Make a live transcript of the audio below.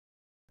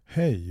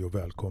Hej och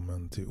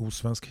välkommen till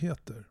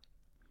Osvenskheter.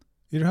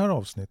 I det här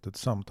avsnittet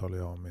samtalar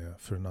jag med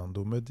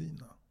Fernando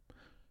Medina.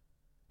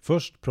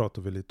 Först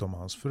pratar vi lite om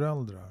hans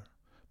föräldrar.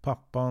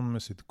 Pappan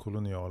med sitt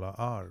koloniala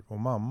arv och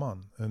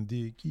mamman, en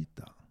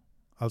Diegita.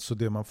 Alltså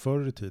det man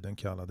förr i tiden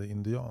kallade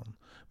indian,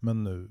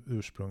 men nu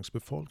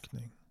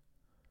ursprungsbefolkning.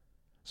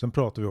 Sen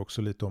pratar vi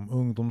också lite om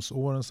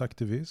ungdomsårens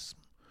aktivism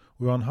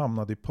och hur han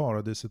hamnade i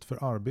paradiset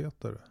för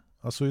arbetare,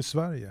 alltså i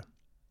Sverige.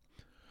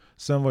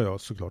 Sen var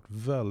jag såklart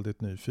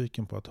väldigt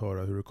nyfiken på att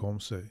höra hur det kom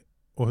sig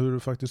och hur det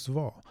faktiskt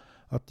var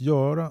att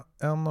göra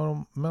en av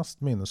de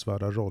mest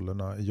minnesvärda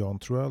rollerna i Jan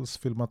Troells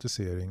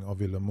filmatisering av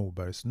Vilhelm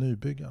Mobergs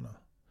Nybyggarna.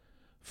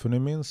 För ni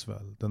minns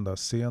väl den där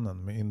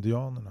scenen med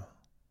indianerna?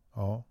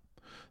 Ja,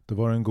 det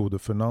var den gode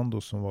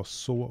Fernando som var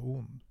så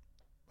ond.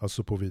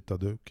 Alltså på vita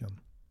duken.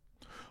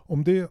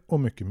 Om det och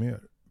mycket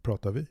mer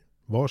pratar vi.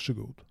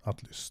 Varsågod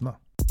att lyssna.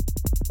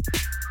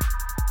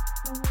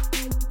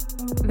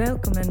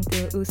 Välkommen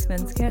till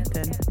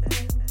Osvenskheter.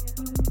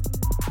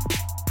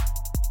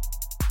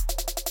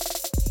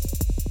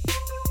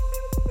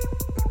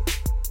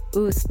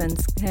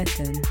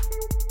 Osvenskheter.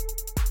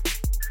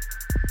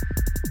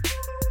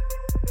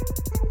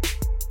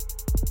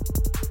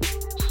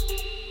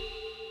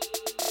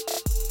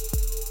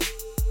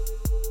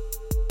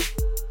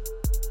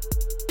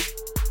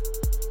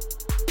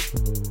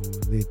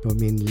 Det är på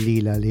min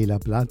lilla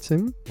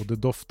platsen. Och det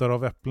doftar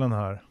av äpplen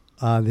här.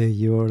 Ja, det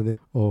gör det.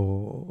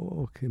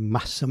 Och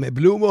massor med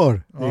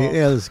blommor. Ja. Det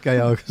älskar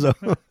jag också.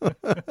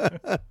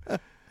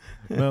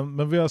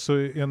 Men vi är alltså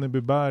i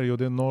Enebyberg och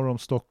det är norr om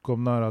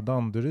Stockholm, nära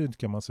Danderyd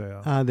kan man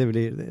säga. Ja, det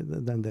blir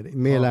den där.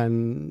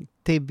 Mellan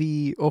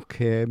Täby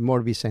och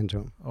Morby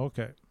centrum.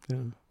 Okej.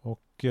 Ja.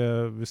 Och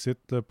vi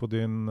sitter på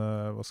din,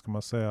 vad ska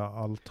man säga,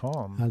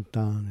 altan.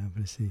 Altan, ja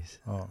precis.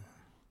 Ja.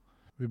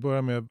 Vi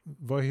börjar med,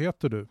 vad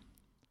heter du?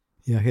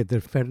 Jag heter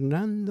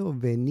Fernando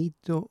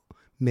Benito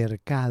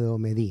Mercado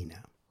Medina.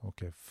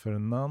 Okej,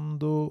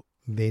 Fernando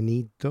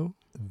Benito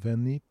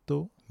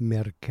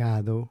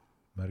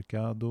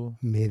Mercado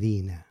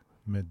Medina.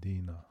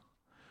 Medina.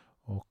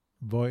 Och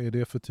vad är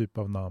det för typ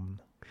av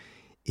namn?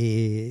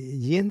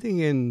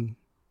 Egentligen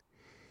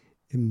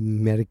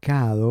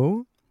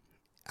Mercado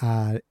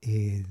är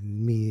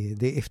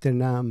det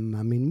efternamn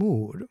av min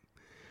mor.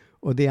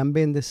 Och det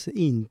användes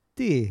inte,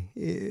 det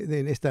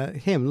är nästan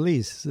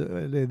hemligt,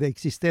 det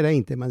existerar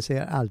inte, man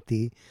säger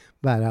alltid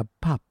bara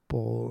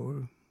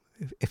pappor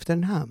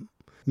efternamn.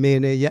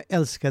 Men jag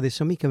älskade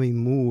så mycket min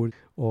mor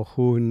och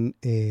hon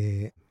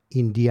är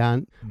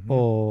indian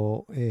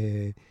och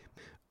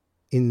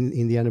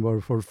indianer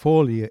var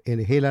förföljda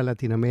i hela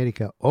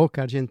Latinamerika och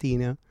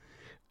Argentina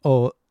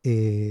och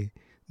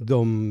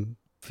de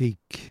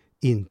fick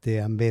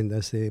inte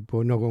använda sig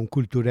på någon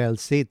kulturell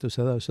sätt och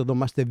så de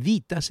måste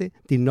vita sig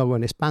till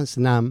någon spansk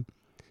namn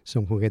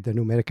som hon heter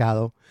nu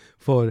Mercado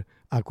för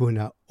att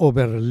kunna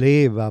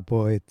överleva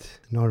på ett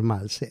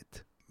normalt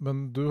sätt.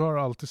 Men du har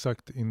alltid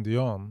sagt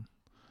indian.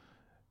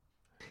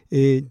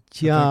 Jag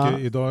tänker,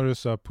 idag är det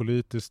så här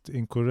politiskt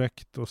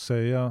inkorrekt att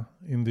säga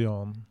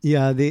indian.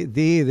 Ja, det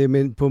är det,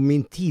 men på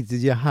min tid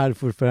jag har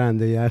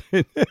fortfarande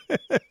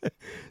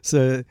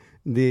så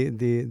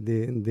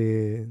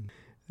det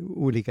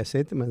olika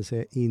sätt man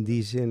säger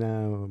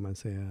indigena och man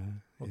säger.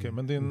 Okej,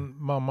 men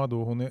din mamma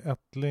då, hon är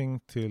ättling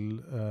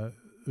till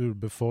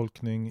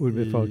urbefolkning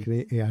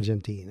i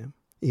Argentina.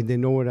 I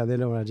den norra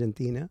delen av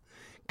Argentina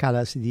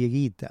kallas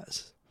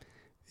Diegitas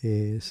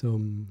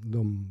som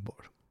de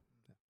bor.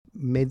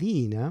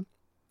 Medina,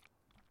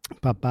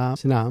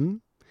 pappas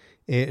namn,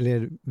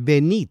 eller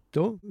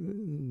Benito,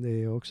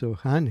 det är också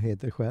han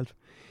heter själv.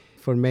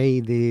 För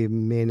mig det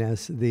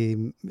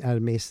är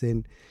mest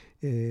en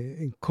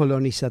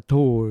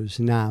kolonisators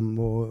namn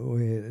och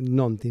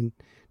någonting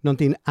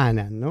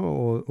annat. No?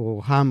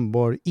 Och han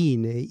var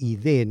inne i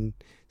den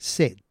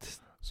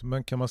sätt.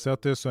 Men kan man säga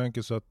att det är så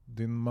enkelt så att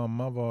din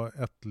mamma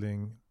var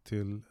ättling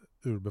till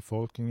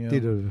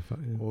urbefolkningen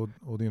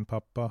och din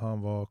pappa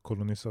han var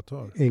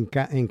kolonisatör? En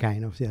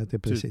kind of, ja, det är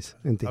precis.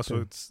 Typ.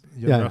 Alltså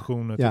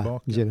generationer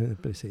tillbaka? Ja,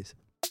 precis.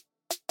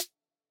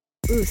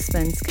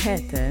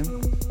 Osvenskheter.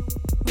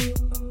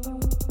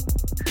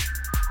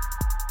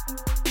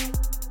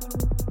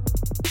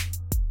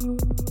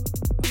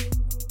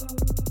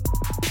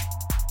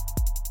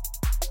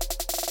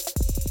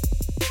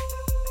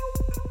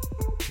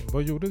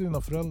 Vad gjorde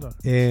dina föräldrar?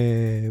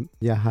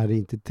 Jag har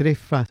inte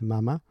träffat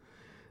mamma.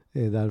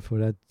 Därför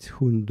att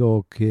hon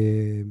dog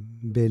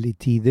väldigt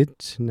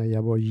tidigt när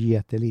jag var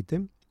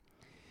jätteliten.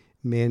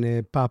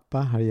 Men pappa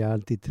har jag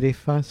alltid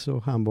träffat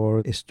och han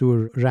var en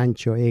stor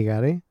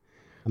ranchoägare.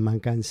 Man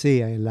kan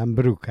säga en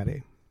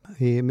lantbrukare.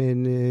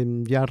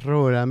 Men jag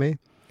rör mig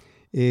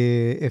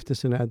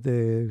eftersom att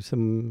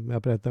som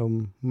jag pratade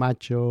om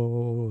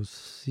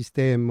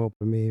macho-system och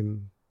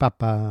min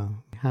pappa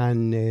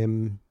han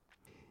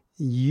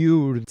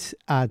gjort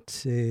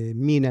att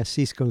mina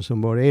syskon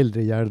som var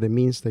äldre, jag är det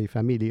minsta i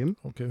familjen.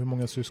 Okej, hur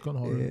många syskon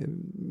har du?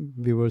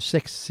 Vi var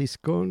 6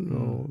 syskon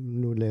och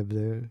nu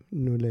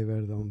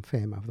lever de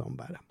 5 av dem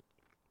bara.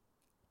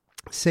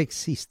 6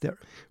 syster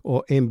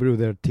och en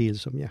broder till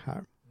som jag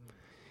har.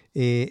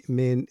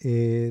 Men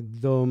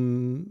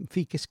de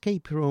fick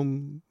escape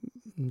från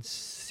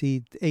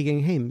sitt egen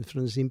hem,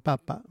 från sin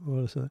pappa.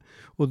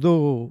 Och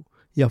då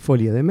jag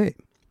följde med.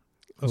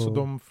 Alltså och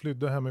de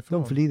flydde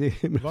hemifrån? De flydde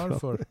hemifrån.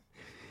 Varför?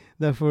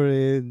 Därför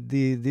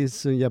det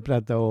som jag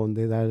pratade om,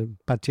 det där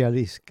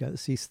patriarkiska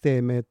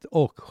systemet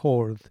och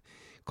hård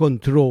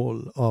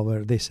kontroll över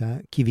dessa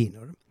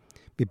kvinnor.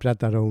 Vi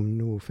pratar om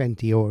nu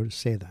 50 år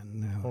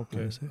sedan.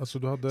 Okej. Alltså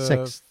du hade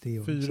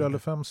 4 eller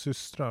 5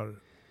 systrar?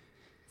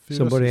 4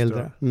 som var systrar.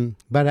 äldre.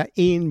 Bara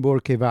en var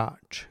kvar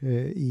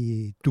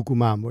i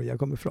Tucumán, var jag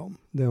kommer ifrån.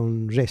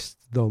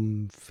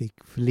 De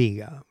fick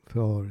flyga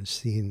för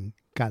sin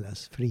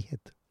kallas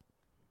frihet.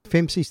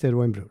 5 systrar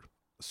och en bror.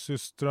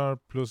 Systrar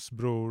plus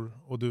bror,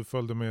 och du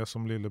följde med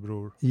som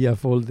lillebror? Jag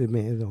följde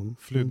med dem.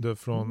 Flydde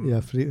från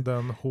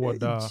den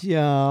hårda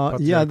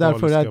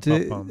därför att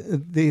pappan?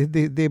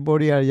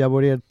 jag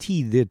börjar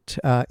tidigt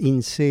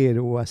inse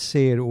och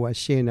se och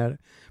känna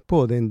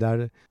på den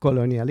där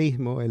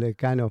kolonialism eller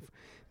kind of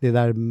det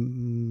där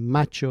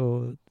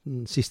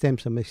macho-system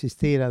som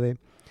existerade,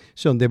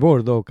 som det var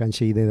då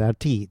kanske i den där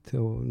tid,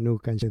 och nu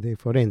kanske det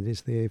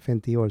förändras. Det är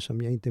 50 år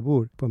som jag inte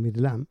bor på mitt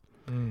land.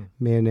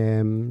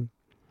 Men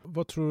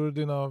vad tror du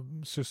dina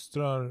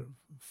systrar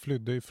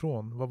flydde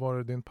ifrån? Vad var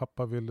det din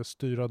pappa ville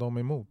styra dem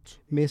emot?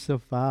 Mest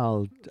av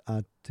allt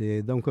att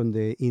de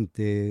kunde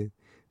inte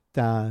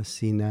ta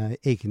sina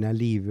egna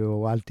liv,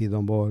 och alltid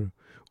de var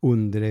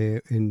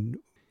under en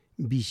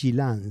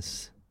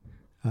vigilans.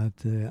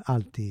 Att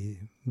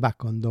alltid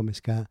bakom de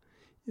ska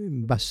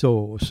vara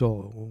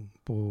så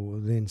på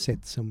den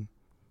sätt som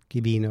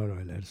kvinnor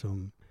eller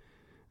som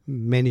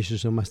människor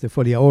som måste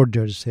följa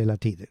orders hela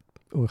tiden.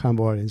 Och han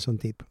var en sån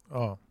typ.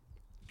 Ja.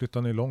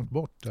 Flyttade ni långt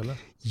bort, eller?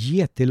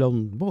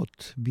 Jättelångt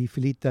bort. Vi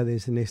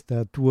flyttades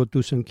nästan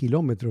 2000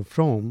 kilometer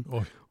från.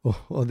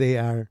 Och det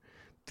är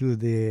to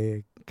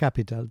the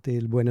capital,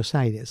 till Buenos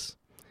Aires.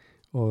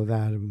 Och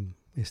där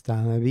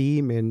stannade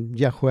vi, men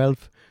jag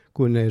själv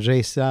kunde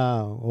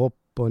resa upp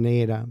och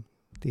ner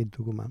till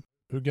Tucumán.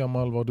 Hur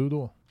gammal var du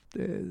då?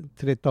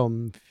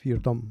 13,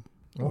 14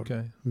 år.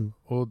 Okej.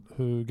 Och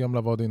hur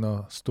gamla var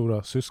dina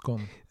stora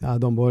syskon? Ja,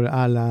 de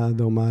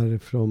är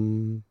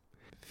från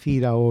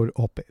 4 år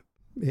uppe.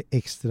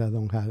 Extra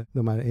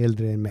de är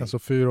äldre än mig. Alltså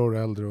 4 år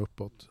äldre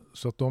uppåt.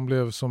 Så att de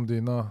blev som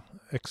dina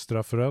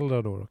extra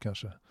föräldrar då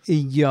kanske?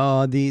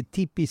 Ja, det är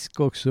typiskt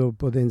också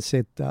på den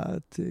sättet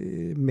att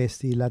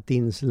mest i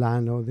latins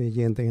land, och det är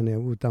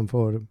egentligen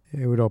utanför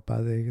Europa,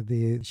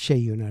 det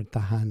tjejerna tar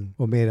hand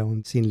och mer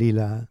om sin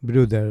lilla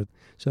broder.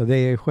 Så det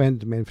är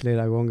skönt, men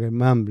flera gånger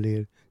man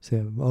blir så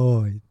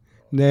oj,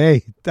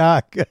 nej,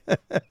 tack.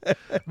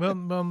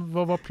 Men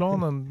vad var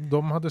planen?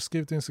 De hade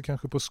skrivit in sig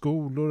kanske på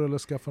skolor eller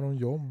skaffat någon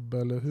jobb?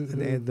 Eller hur?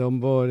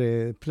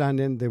 Nej,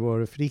 planen det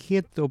var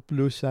frihet och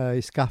plus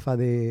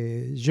skaffade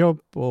jobb,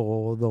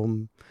 och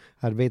de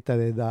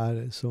arbetade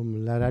där som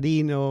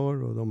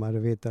lärarinor, och de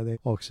arbetade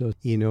också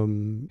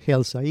inom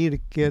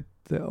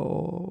hälsoyrket,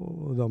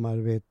 och de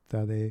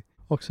arbetade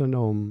också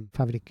inom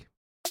fabrik.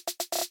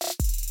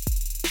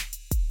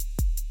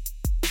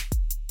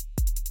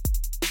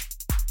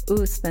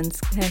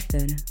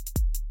 Osvenskheter.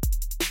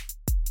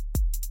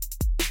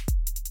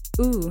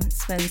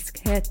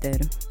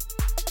 Osvenskheter.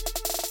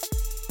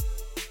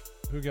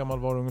 Hur gammal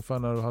var du ungefär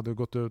när du hade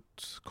gått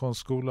ut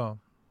konstskola?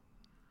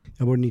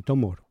 Jag var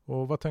 19 år.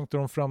 Och vad tänkte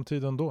du om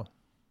framtiden då?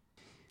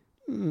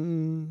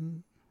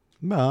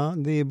 Ja,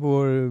 det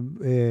var...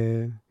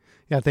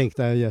 jag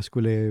tänkte att jag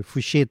skulle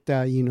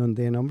fortsätta inom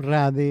den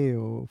området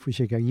och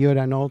försöka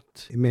göra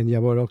något. Men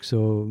jag var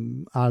också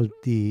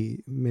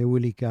alltid med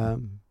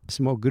olika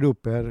små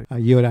grupper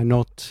att göra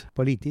något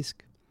politiskt.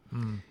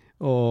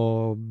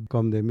 Och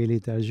kom det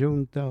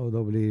militärjunta, och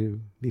då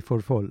blev vi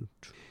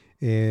förföljt.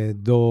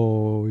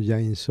 Då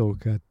jag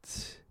insåg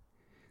att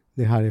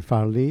det här är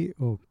farligt,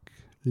 och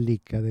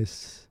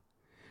lyckades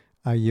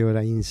att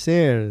göra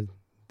inser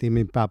till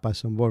min pappa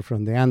som var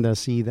från den andra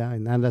sidan,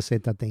 en andra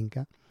sätt att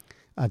tänka,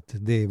 att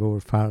det var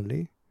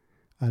farligt,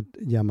 att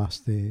jag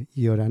måste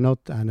göra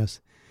något,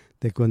 annars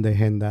det kunde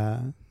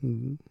hända,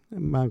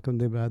 man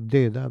kunde bli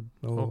dödad.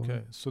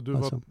 Okej, så du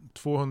var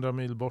 200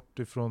 mil bort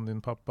ifrån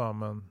din pappa,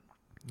 men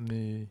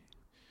ni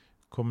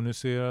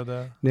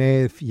kommunicerade?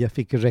 Nej, jag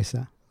fick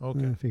resa.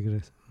 Okay. Jag fick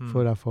resa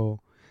för att få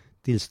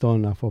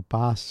tillstånd att få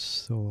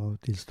pass,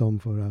 och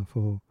tillstånd för att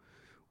få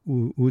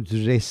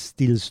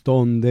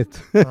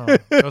utrestillståndet. Ja.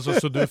 Alltså,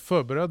 så du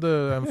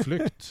förberedde en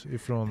flykt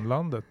ifrån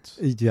landet?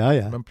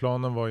 Ja. Men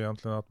planen var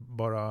egentligen att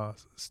bara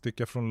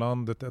sticka från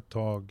landet ett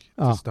tag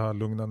tills det här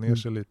lugnar ner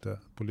sig lite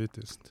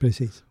politiskt.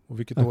 Precis. Och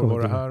vilket år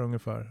var det här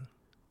ungefär?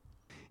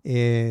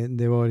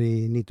 Det var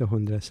i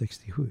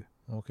 1967.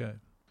 Okej.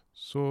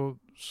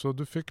 Så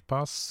du fick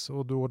pass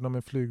och du ordnade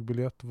med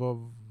flygbiljett.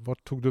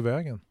 Vart tog du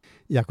vägen?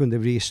 Jag kunde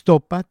bli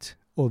stoppad,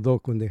 och då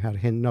kunde det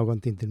hända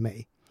någonting till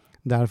mig.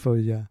 Därför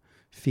jag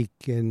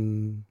fick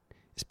en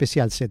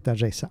speciellt sätt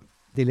att resa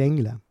till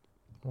England.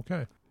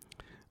 Okej.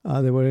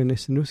 Ja, det var en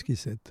snuskig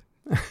sätt.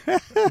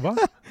 Va?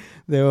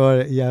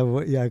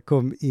 Jag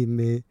kom in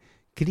med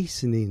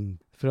kryssning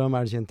från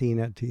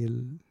Argentina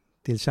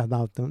till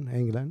Southampton,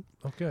 England.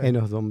 Okay. En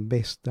av de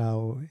bästa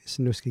och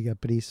snuskiga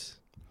pris.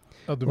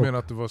 Ja, du menar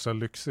att det var så här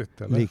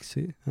lyxigt, eller?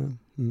 Lyxigt, ja.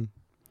 Mm.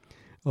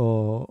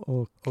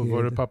 Och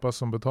var det pappa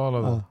som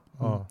betalade? Ja.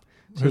 Ja.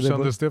 Hur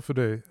kändes det för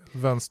dig?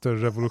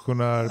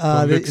 Vänsterrevolutionär på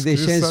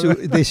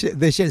en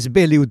det känns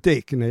väldigt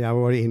otäckt när jag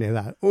var inne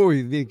där.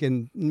 Oj,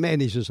 vilken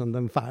människa som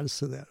den fanns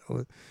där.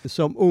 Och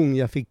som ung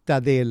jag fick ta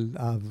del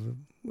av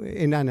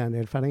en annan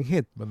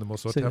erfarenhet. Men det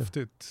måste ha varit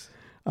häftigt.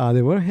 Ja,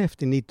 det var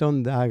häftigt.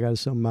 19 dagar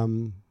som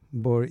man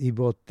bor i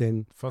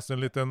botten. Fanns det en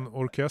liten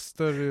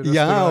orkester i restaurangen?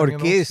 Ja,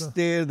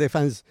 orkester. Också? Det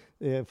fanns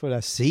för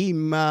att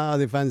simma,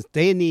 det fanns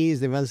tennis,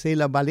 det fanns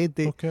hela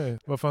balletten. Okej,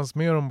 vad fanns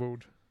mer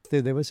ombord?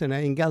 Det var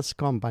sådana Ingalls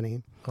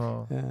Company.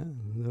 Ja.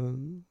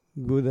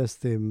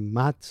 Godaste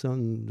mat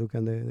som du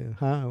kan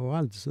ha och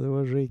allt. Så det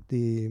var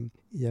riktigt,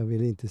 jag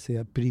vill inte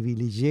säga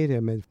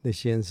privilegierat, men det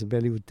känns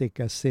väldigt otäckt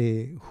att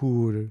se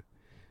hur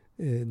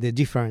the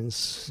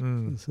difference.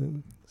 Mm.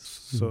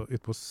 So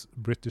it was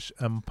British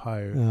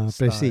Empire ja,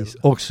 style. Precis.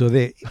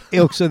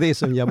 Också det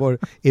som jag var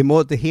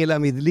emot hela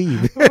mitt liv.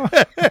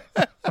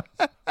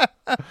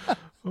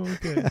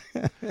 Okej.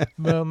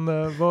 Men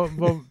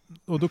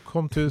och du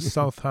kom till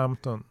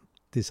Southampton.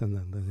 Till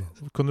Southampton,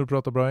 ja. Kunde du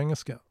prata bra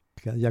engelska?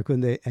 Jag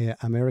kunde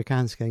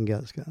amerikanska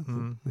engelska.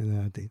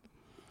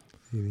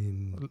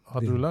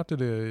 Hade du lärt dig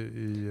det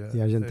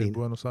i Argentina? I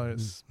Buenos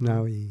Aires?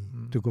 I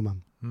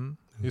Tucumán.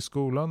 I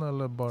skolan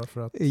eller bara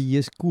för att?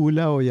 I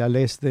skola, och jag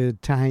läste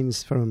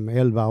Times från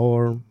 11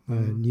 år,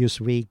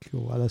 Newsweek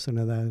och alla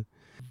sådana där.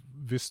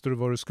 Visste du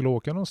var du skulle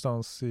åka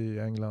någonstans i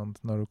England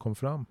när du kom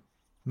fram?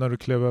 När du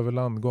klev över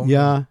landgången?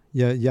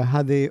 Ja, jag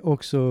hade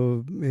också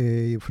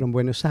från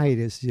Buenos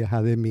Aires, jag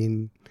hade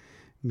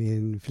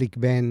min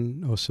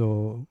flickvän, och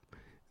så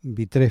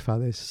vi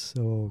träffades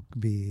och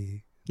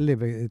vi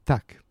levde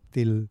tack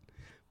till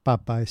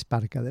pappa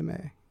sparkade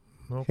mig.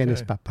 Okay.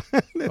 Hennes pappa.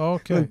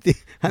 Okay.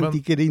 Han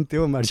tycker inte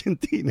om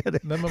argentinare.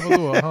 Nej, men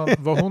vadå?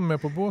 Var hon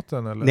med på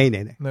båten eller?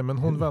 Nej. Nej, men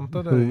hon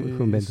väntade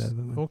hon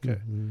väntade.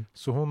 Okej.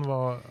 Så hon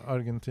var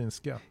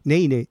argentinska?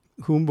 Nej.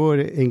 Hon var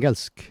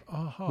engelsk.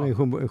 Aha.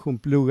 Men hon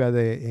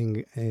pluggade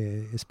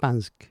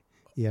spansk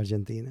i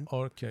Argentina.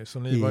 Okej, så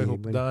ni var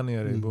ihop där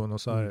nere i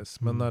Buenos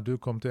Aires. Men när du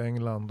kom till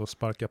England och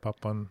sparkade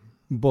pappan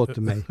bort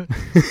mig.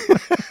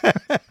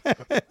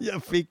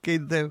 Jag fick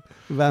inte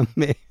vara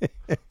med.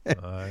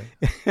 Nej.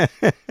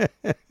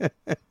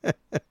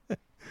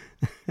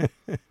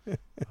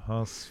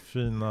 Hans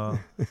fina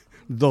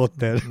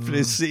dotter,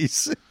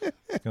 precis.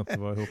 Ska inte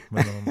vara ihop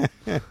med någon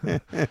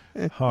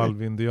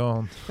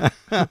halvindian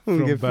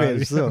från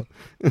bergen. Så.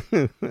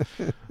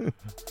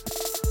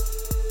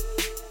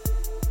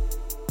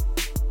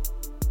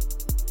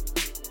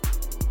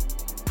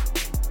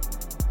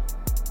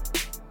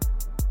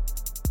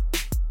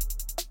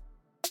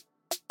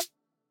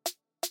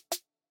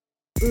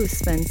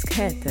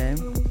 Osvenskheter.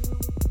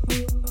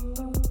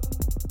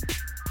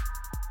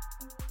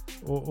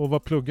 Och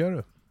vad pluggar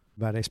du?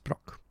 Bara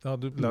språk. Ja,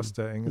 du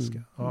läste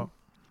engelska. Ja.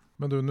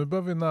 Men du, nu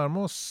börjar vi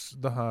närma oss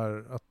det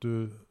här att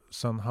du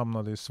sen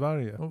hamnade i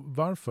Sverige. Och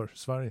varför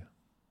Sverige?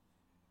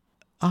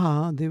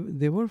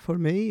 Det var för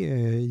mig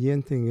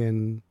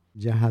egentligen,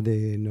 jag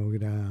hade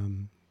några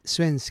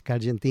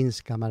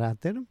svensk-argentinska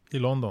kamrater. I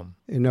London?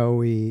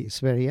 I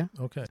Sverige.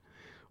 Okay.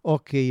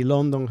 Och i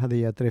London hade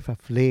jag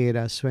träffat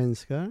flera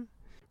svenskar.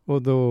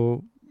 Och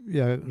då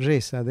jag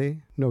resade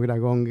några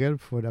gånger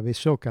för att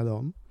besöka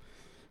dem.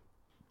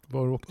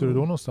 Var åkte du då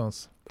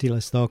någonstans?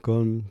 Till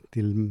Stockholm,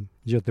 till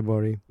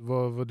Göteborg.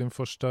 Vad var din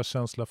första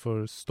känsla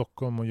för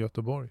Stockholm och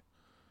Göteborg?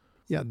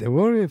 Ja, det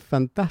var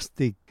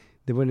fantastiskt.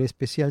 Det var en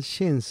speciell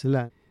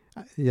känsla.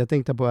 Jag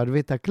tänkte på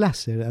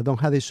arbetarklasser, att de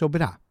hade så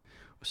bra.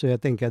 Så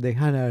jag tänkte att det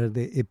här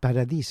är ett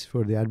paradis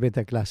för de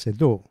arbetarklasser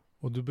då.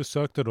 Och du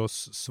besökte då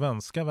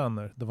svenska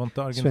vänner? Det var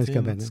inte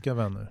argentinska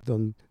vänner?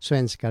 De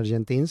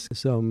svensk-argentinska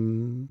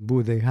som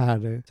bodde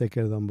här,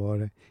 säkert de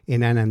var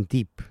en annan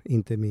typ,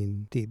 inte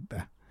min typ.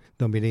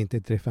 De ville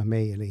inte träffa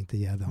mig eller inte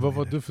jag dem. Vad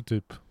var du för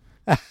typ?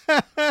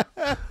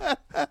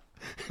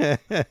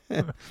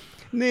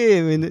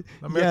 Nej, men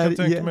jag kan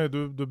tänka mig,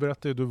 du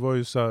berättade ju, du var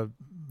ju så här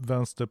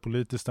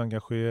vänsterpolitiskt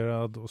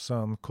engagerad och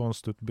sen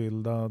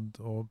konstutbildad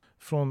och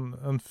från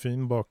en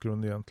fin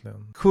bakgrund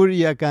egentligen. Hur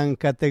jag kan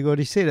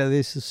kategorisera det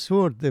är så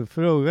svårt att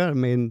fråga,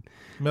 men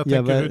jag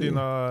tänker hur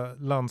dina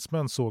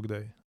landsmän såg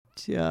dig.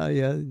 Ja,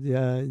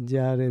 jag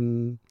är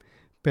en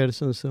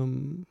person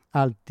som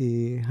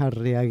alltid har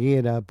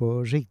reagerat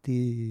på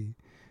riktigt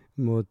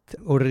mot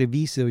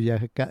orättvisor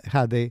jag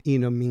hade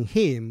inom min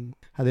hem,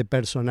 hade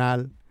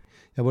personal.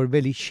 Jag var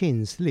väldigt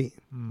känslig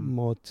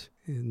mot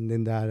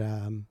den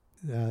där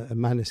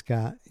man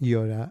ska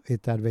göra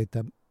ett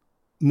arbete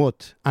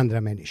mot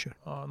andra människor.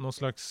 Ja, någon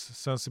slags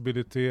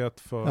sensibilitet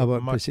för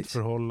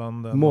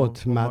maktförhållanden mot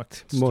och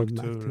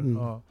maktstrukturer.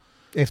 Ja.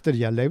 Efter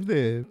jag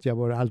levde, jag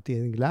var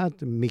alltid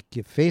glad,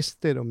 mycket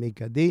fester och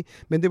mycket det.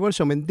 Men det var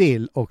som en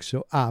del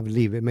också av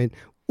livet. Men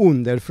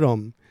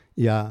underifrån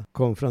jag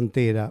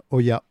konfronterar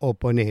och jag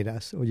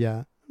opponeras och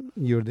jag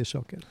gjorde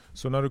saker.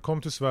 Så när du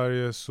kom till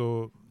Sverige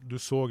så du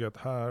såg att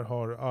här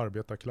har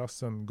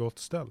arbetarklassen gott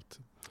ställt?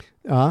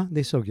 Ja,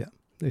 det såg jag.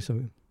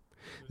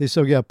 Det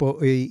såg jag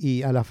på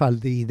i alla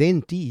fall i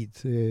den tid.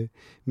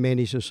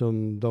 Människor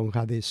som de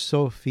hade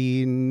så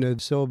fin,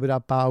 så bra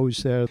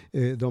pauser.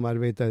 De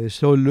arbetade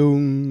så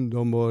lugnt.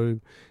 De var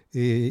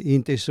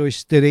inte så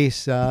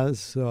stressade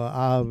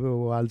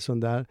och allt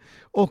sånt där.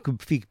 Och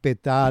fick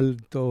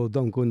betalt och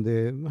de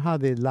kunde ha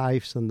det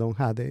life som de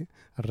hade.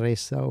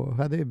 Resa och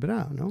ha det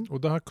bra. No?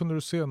 Och det här kunde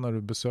du se när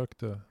du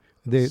besökte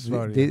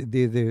Sverige?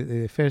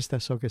 Det första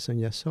saker som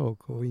jag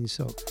såg och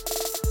insåg.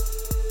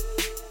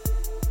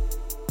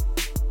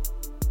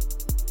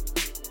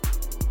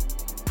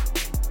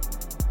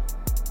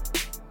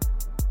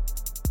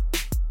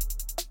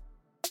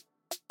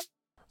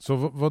 Så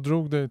vad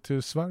drog dig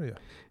till Sverige?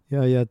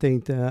 Ja, jag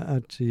tänkte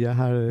att jag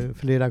har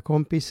flera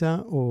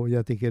kompisar och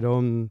jag tycker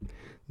om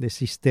det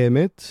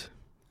systemet.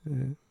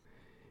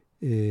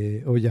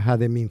 Och jag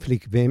hade min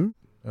flickvän.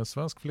 En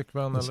svensk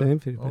flickvän? Eller?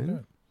 Okay.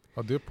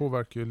 Ja, det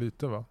påverkar ju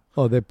lite va?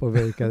 Ja, det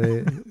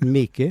påverkade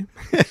mycket.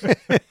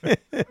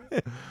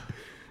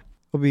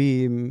 Och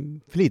vi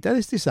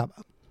flyttades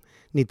tillsammans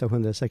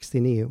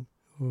 1969.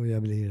 Och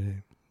jag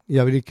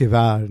blir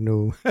kvar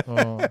nu.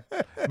 Ja.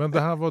 Men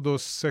det här var då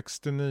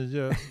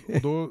 69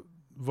 och då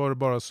var det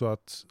bara så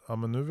att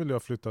men nu vill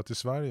jag flytta till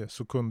Sverige,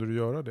 så kunde du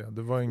göra det?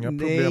 Det var inga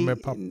problem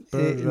med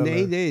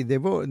papper? Nej, det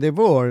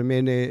var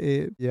men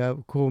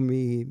jag kom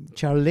i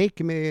kärlek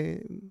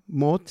med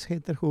Maud,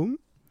 heter hon,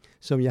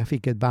 som jag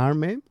fick ett barn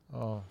med.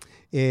 Ja.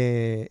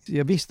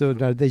 Jag visste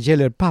när det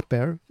gäller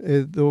papper,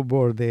 då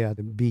var det att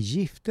vi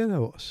gifte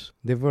oss.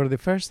 Det var det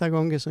första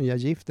gången som jag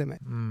gifte mig.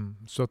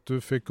 Så att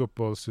du fick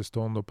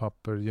uppehållstillstånd och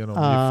papper genom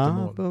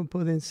giftermål? Ja, på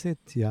den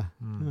sätt, ja.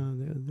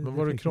 Men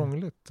var det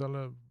krångligt?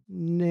 Eller?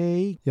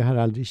 Nej, jag har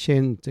aldrig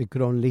känt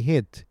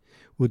krånglighet.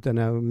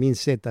 Utan min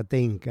sätt att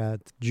tänka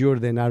att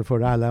jorden är för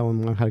alla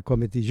om man har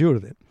kommit till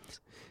jorden.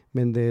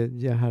 Men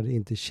jag har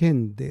inte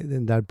känt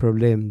den där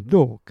problem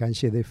då.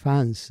 Kanske det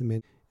fanns,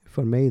 men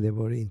för mig det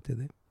var inte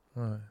det.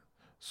 Nej.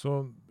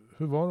 Så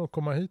hur var det att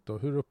komma hit då?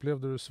 Hur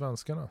upplevde du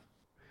svenskarna?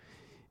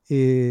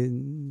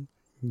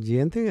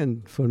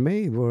 Egentligen för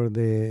mig var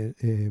det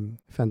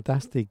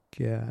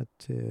fantastiskt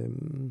att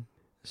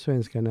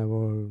svenskarna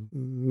var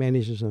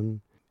människor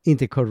som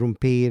inte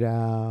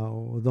korrumperar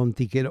och de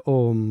tycker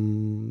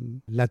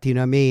om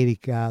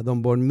Latinamerika.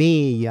 De var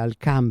med i all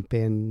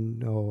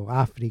kampen och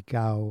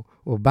Afrika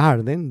och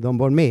världen. De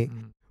var med.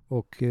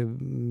 Och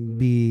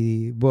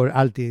vi var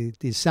alltid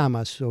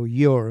tillsammans och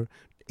gör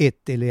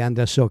ett eller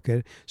andra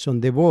saker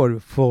som det var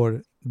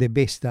för det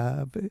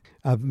bästa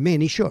av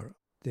människor.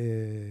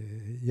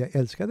 Jag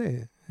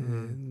älskade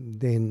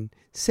den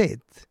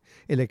sätt.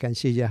 Eller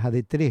kanske jag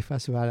hade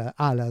träffat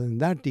alla den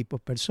där typen av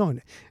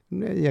personer.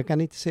 Jag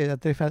kan inte säga att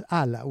jag träffat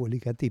alla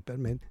olika typer,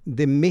 men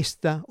det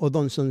mesta och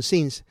de som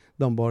syns,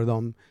 de var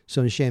de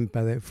som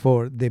kämpade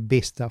för det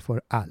bästa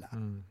för alla.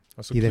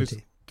 Alltså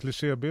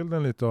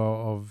klichébilden lite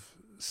av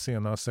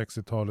sena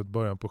 60-talet,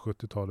 början på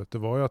 70-talet, det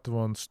var ju att det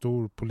var en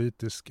stor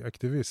politisk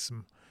aktivism.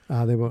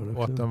 Ja, det var det.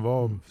 Och att den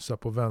var så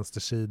på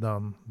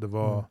vänstersidan. Det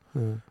var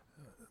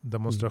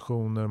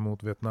demonstrationer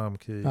mot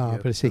Vietnamkriget. Ja,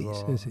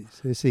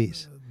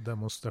 precis.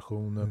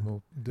 Demonstrationer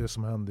mot det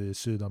som hände i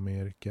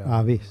Sydamerika.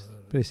 Ja, visst.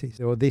 Precis.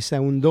 Och dessa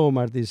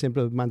ungdomar, till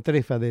exempel, man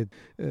träffade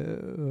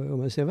och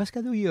man säger, vad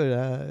ska du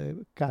göra,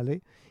 Kalle?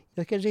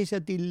 Jag ska resa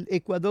till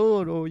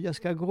Ecuador och jag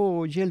ska gå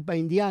och hjälpa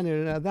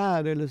indianerna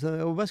där. Eller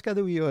så. Och vad ska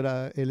du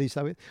göra,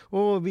 Elisabeth?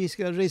 Och vi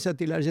ska resa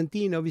till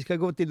Argentina och vi ska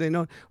gå till den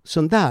norr.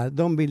 Sånt där,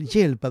 de vill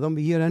hjälpa, de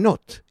vill göra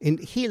något. En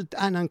helt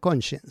annan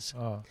conscience.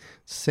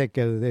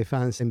 Säkert det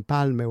fanns en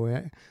Palme och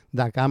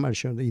Dag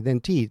Hammarskjöld i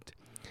den tid.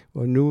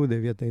 Och nu det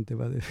vet jag inte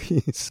vad det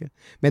finns.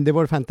 Men det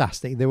var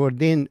fantastiskt. Det var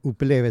den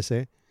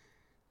upplevelse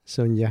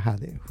som jag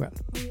hade själv.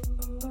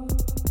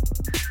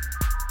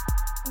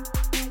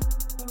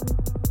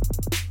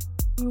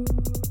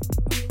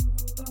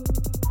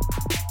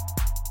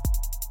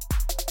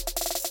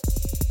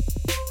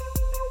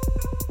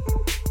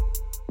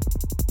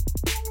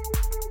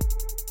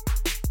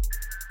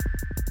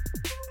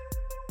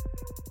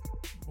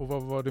 Och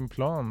vad var din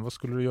plan? Vad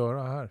skulle du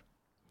göra här?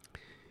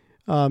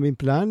 Ja, min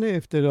plan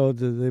efter att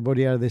det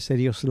började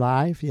Serious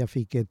Life, jag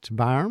fick ett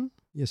barn.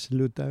 Jag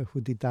slutade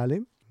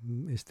 70-talet.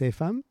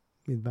 Stefan,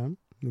 mitt barn,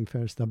 min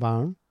första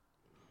barn.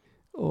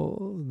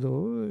 Och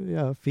då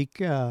jag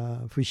fick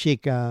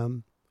försöka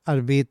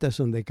arbeta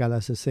som det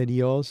kallas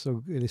seriöst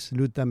och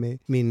sluta med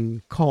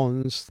min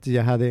konst.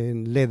 Jag hade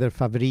en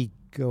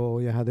läderfabrik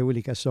och jag hade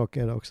olika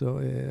saker också.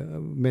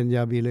 Men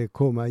jag ville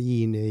komma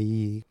in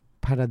i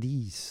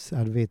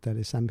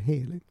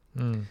paradisarbetare-samhälle.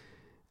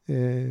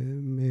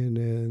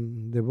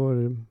 Men det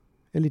var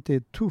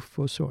lite tufft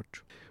och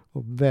svårt.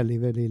 Och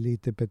väldigt, väldigt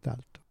lite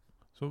betalt.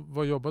 Så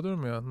vad jobbade du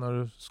med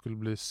när du skulle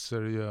bli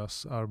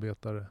seriös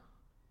arbetare?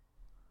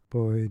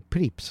 På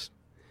Pripps.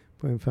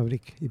 På en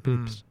fabrik i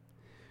Pripps.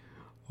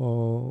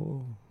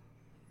 Och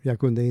jag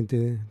kunde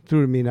inte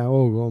tro mina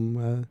ögon.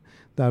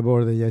 Där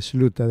var det jag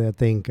slutade att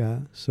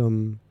tänka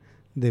som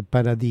det är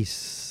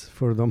paradis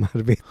för de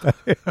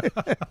arbetare.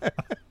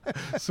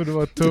 Så det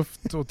var ett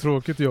tufft och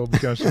tråkigt jobb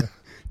kanske?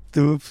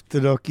 Tufft,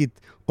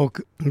 tråkigt och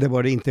det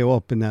var inte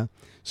öppna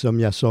som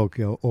jag såg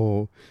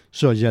och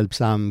så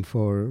hjälpsam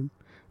för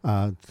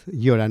att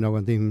göra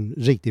någonting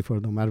riktigt för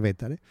de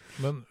arbetare.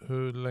 Men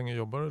hur länge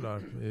jobbar du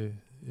där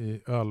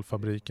i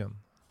ölfabriken?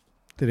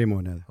 3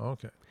 månader.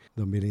 Okay.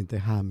 De vill inte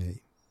ha mig.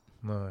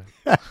 Nej.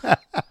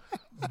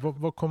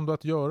 Vad kom du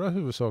att göra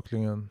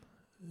huvudsakligen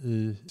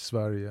i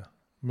Sverige?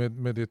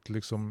 Med ditt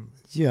liksom...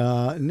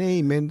 Ja,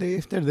 nej, men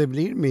efter det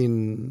blir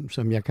min,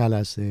 som jag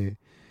kallas,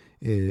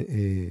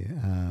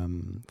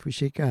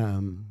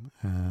 försöka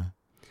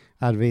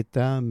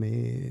arbeta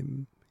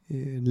med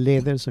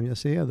läder som jag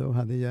säger. Då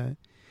hade jag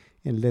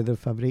en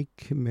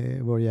läderfabrik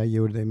var jag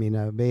gjorde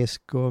mina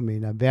väskor,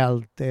 mina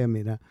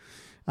bälten,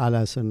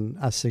 alla sån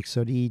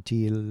accessory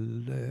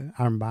till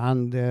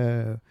armband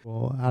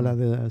och alla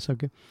de där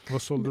saker. Var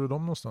sålde du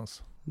dem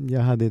någonstans?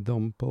 Jag hade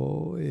dem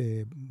på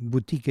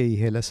butiker i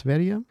hela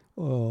Sverige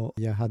och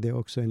jag hade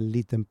också en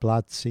liten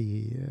plats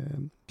i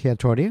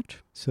Territoriet.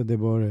 Så det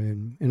var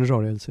en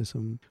rörelse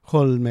som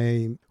höll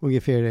mig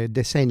ungefär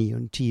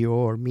decennium, 10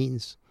 år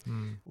minst.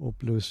 Mm. Och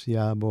plus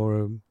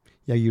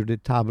jag gjorde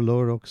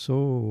tavlor också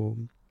och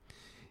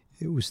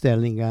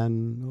utställningar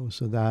och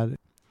sådär.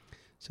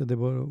 Så det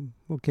var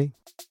okej.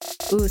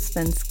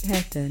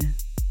 Osvenskheter.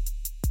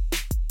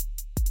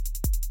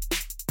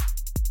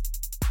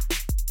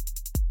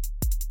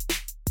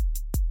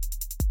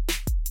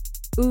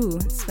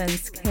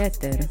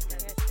 Osvenskheter.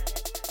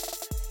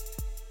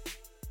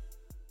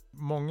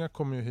 Många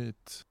kommer ju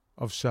hit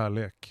av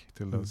kärlek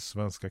till den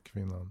svenska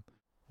kvinnan.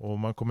 Och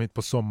man kommer hit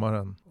på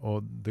sommaren.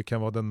 Och det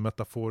kan vara den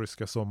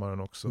metaforiska sommaren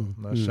också.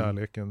 När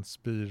kärleken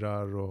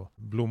spirar och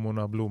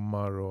blommorna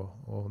blommar.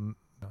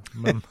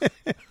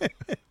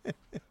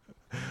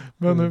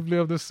 Men hur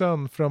blev det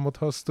sen framåt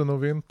hösten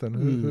och vintern?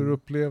 Hur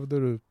upplevde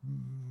du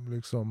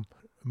liksom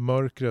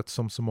mörkret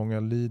som så många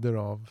lider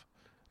av?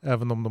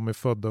 Även om de är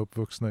födda och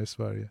uppvuxna i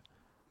Sverige.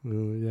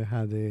 Jag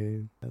hade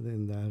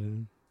den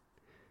där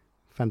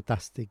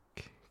fantastisk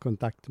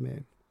kontakt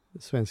med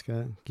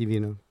svenska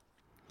kvinnor.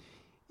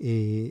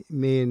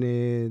 Men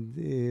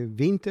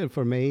vinter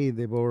för mig,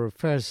 det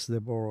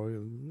var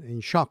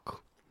en chock.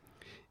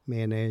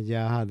 Men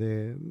jag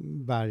hade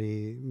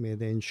varit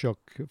med en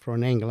chock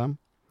från England.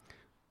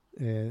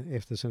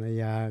 Eftersom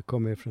jag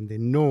kommer från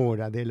den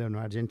norra delen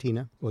av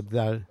Argentina. Och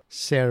där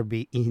ser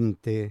vi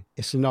inte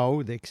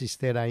snö, det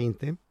existerar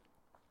inte.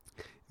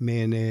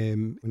 Men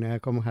när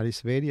jag kom här i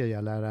Sverige,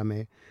 jag lärde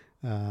mig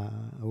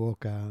att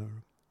åka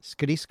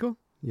skridskor.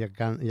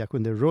 Jag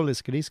kunde rulla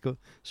skridskor,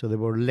 så det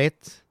var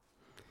lätt.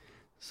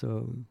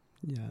 Så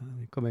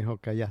jag kommer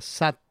ihåg att jag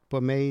satt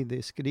på mig,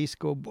 det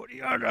skridskor och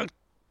började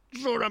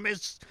röra mig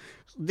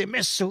det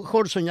mest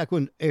hårt som jag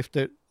kunde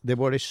efter. Det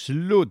var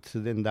slut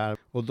den där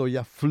och då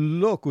jag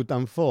flög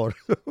utanför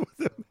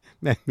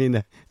med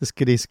mina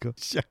skridskor.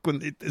 Jag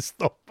kunde inte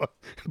stoppa.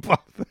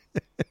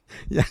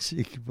 Jag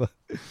gick på.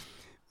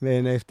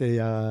 Men efter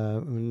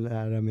jag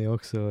lärde mig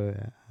också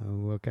att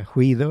åka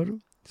skidor.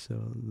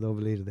 Så då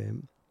blir det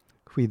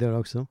skidor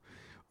också.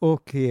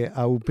 Och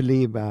att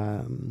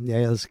uppleva,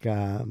 jag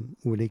älskar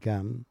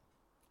olika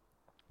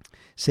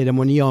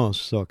ceremoniösa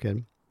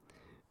saker.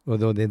 Och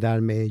då det där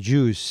med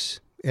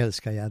ljus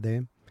älskar jag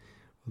det.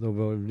 Och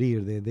då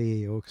blir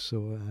det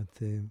också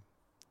att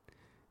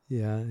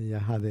jag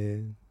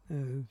hade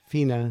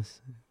fina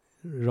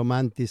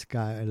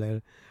romantiska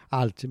eller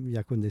allt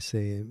jag kunde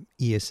se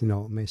i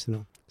snö med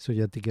snö. Så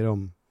jag tycker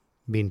om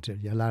vinter.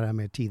 Jag lär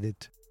mig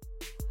tidigt.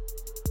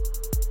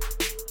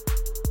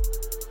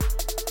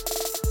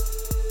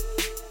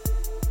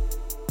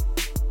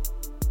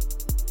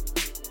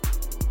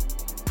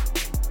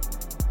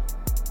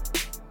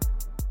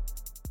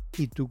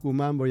 I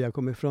Tucumán, var jag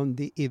kommer ifrån,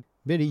 det är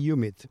väldigt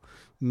ljummet.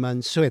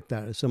 Man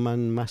svettar, så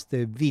man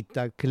måste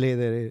vita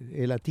kläder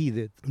hela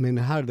tiden. Men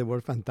här det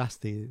var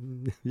fantastiskt.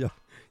 Jag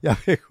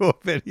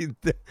behöver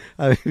inte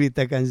att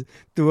vita kanske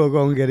 2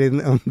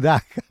 gånger om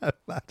dagen.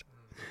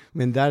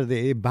 Men där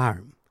det är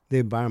varmt. Det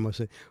är varmt.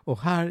 Och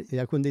här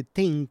jag kunde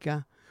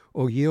tänka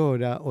och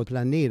göra och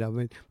planera.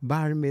 Men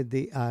varmt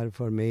det är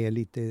för mig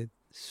lite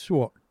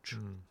svårt.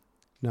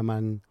 När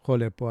man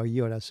håller på att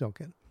göra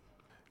saker.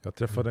 Jag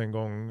träffade en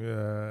gång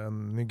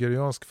en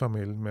nigeriansk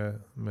familj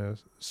med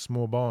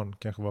små barn,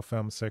 kanske var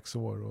 5-6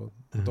 år. Och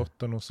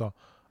dottern och sa,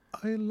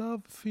 I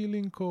love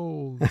feeling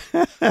cold.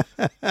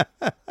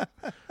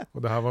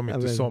 Och det här var mitt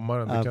i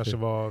sommaren. Det kanske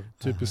var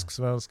typisk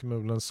svensk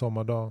mulen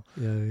sommardag.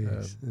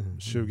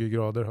 20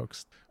 grader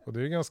högst. Och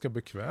det är ganska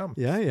bekvämt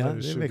när det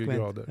är 20 bekvämt.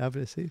 Grader. Ja,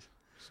 precis.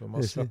 Så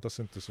man svettas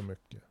inte så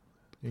mycket.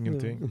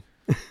 Ingenting.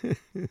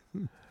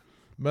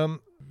 Men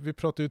vi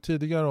pratade ju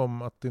tidigare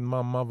om att din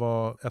mamma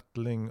var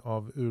ättling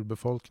av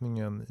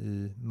urbefolkningen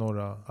i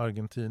norra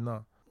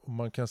Argentina. Och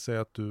man kan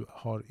säga att du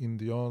har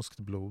indianskt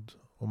blod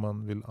om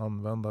man vill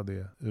använda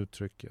det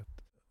uttrycket.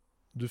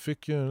 Du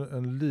fick ju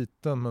en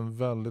liten men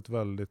väldigt,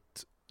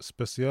 väldigt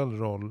speciell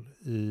roll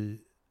i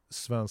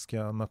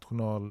svenska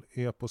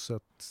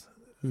nationaleposet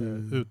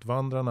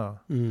Utvandrarna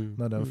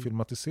när den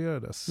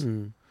filmatiserades.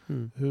 Mm.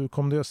 Hur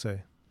kom det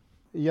sig?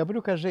 Jag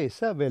brukar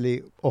resa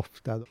väldigt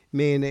ofta.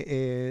 Men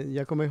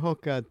jag kommer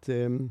ihåg att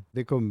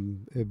det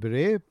kom ett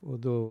brev och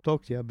då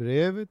tog jag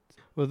brevet.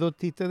 Och då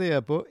tittade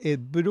jag på ett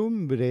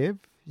brunbrev.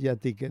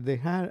 Jag tycker det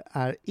här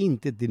är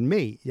inte till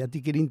mig. Jag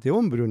tycker inte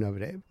om bruna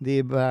brev. Det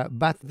är bara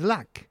bad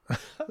luck.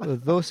 Och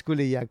då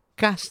skulle jag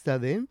kasta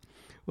den.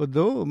 Och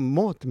då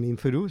måtte min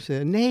fru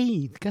säga,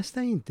 nej,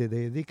 kasta inte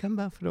det. Det kan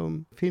vara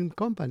från Film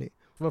Company.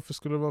 Varför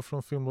skulle det vara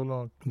från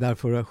filmbolag?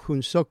 Därför att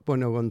hon såg på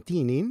någon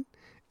tidning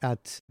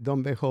att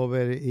de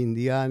behöver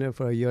indianer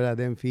för att göra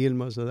den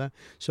film och sådär.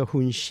 Så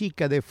hon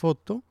skickade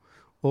foto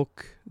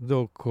och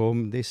då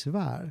kom det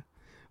svar.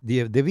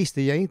 Det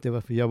visste jag inte,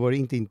 varför jag var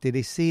inte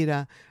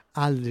intresserad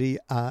aldrig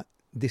att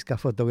det ska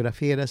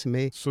fotograferas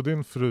med. Så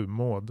din fru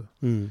Maud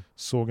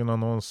såg en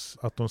annons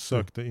att de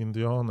sökte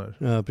indianer.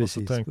 Ja, precis.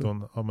 Och så tänkte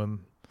hon, ja men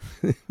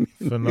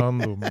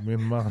Fernando,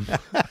 min man.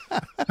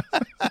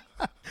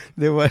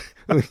 Det var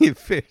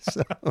ungefär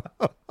så.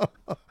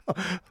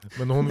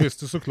 Men hon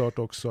visste såklart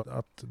också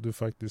att du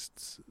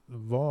faktiskt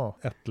var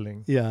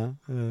ättling Ja,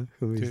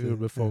 till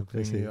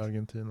urbefolkning i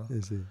Argentina.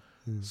 Precis.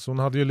 Så hon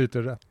hade ju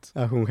lite rätt.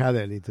 Ja, hon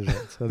hade lite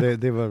rätt, så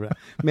det var bra.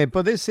 Men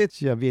på det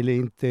sättet, jag ville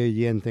inte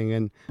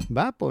egentligen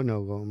vara på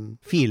någon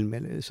film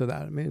eller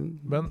sådär.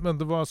 Men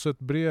det var alltså ett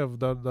brev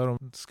där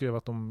de skrev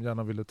att de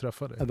gärna ville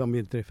träffa dig? Ja, de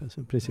ville träffas,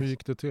 precis. Hur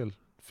gick det till?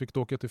 Fick du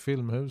åka till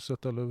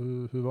filmhuset eller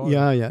hur var det?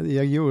 Ja,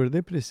 jag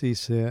gjorde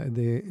precis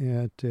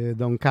det. Att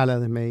de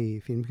kallade mig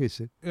i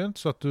filmhuset. Är det inte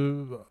så att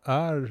du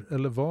är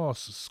eller var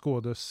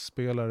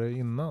skådespelare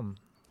innan?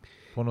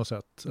 På något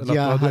sätt? Eller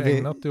att du hade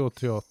ägnat dig åt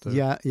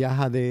teater? Jag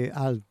hade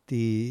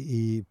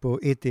alltid på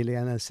ett eller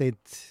annat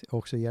sätt,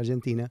 också i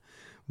Argentina,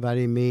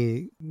 varit med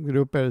i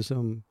grupper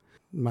som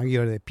man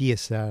gör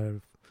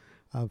pjäser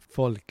av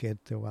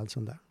folket och allt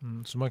sånt där.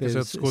 Så man kan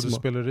säga att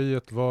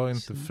skådespeleriet var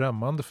inte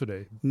främmande för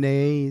dig?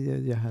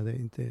 Nej, jag hade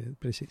inte,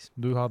 precis.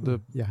 Du hade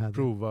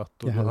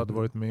provat och du hade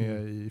varit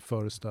med i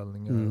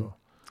föreställningar?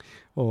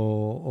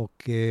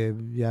 Och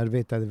jag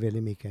arbetade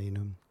väldigt mycket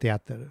inom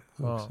teater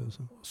också.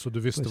 Så du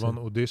visste vad en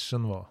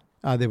audition var?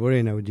 Ja, det var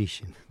en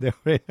audition.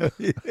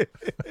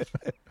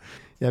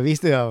 Jag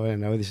visste att det var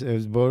en audition. Jag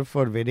var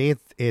förberedd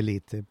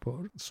lite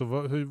på. Så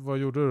vad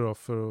gjorde du då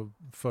för att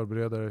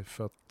förbereda dig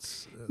för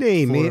att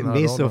Nej, få den här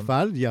rollen? I så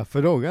fall, jag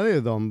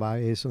frågade dem vad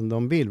är som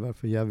de vill.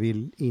 Varför jag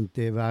vill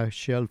inte vara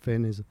själv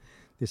en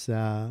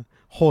dessa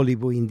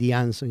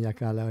Hollywood-indian som jag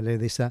kallar, eller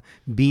dessa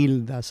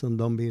bilder som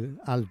de vill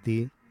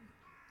alltid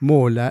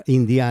måla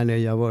indianer.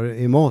 Jag var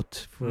emot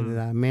för the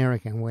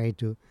American way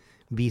to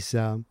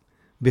visa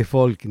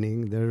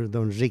befolkning,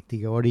 de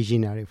riktiga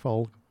originära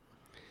folk.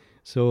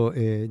 Så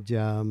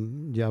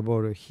jag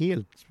var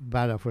helt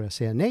bara för att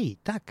säga nej,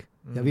 tack.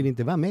 Jag vill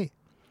inte vara med.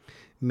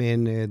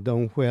 Men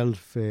de själv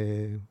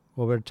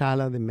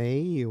övertalade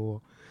mig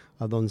och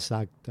att de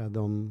sagt att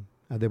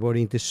det var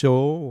inte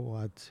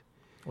så.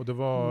 Och det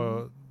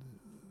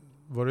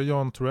var det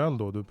Jan Troell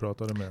då du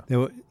pratade med? Det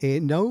var,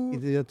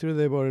 jag tror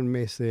det var en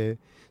mest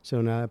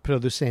sådana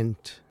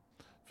producent.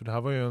 För det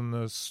här var ju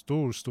en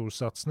stor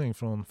satsning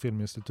från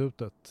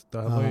Filminstitutet.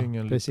 Det här var ju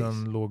ingen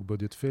liten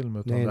lågbudgetfilm,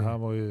 utan det här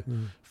var ju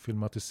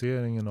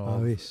filmatiseringen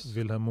av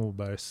Vilhelm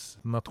Mobergs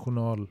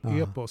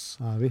nationalepos.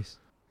 Ja, visst.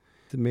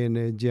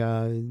 Men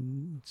jag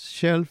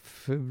själv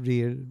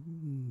blir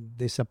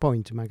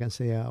disappointed, man kan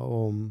säga,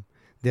 om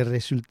det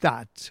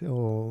resultat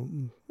och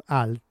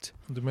allt.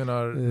 Du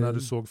menar när du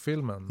såg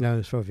filmen? När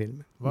jag såg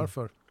filmen.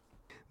 Varför?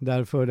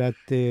 Därför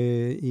att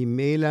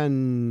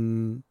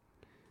emellan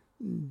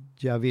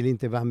jag vill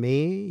inte vara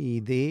med i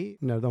det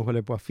när de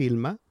håller på att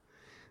filma.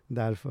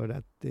 Därför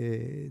att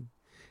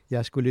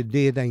jag skulle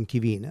döda en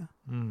kvinna.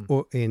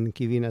 Och en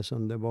kvinna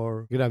som det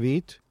var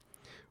gravid.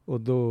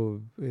 Och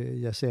då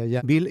jag säger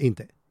jag vill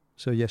inte.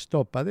 Så jag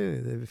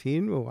stoppade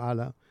film och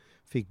alla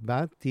fick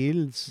bara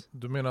tills.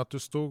 Du menar att du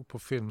stod på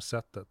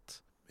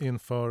filmsättet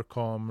inför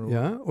kameror,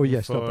 ja, och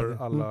jag för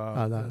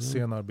alla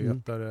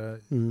scenarbetare.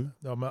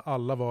 Ja, men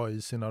alla var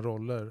i sina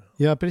roller.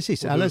 Ja,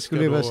 precis. Och alla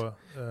skulle vara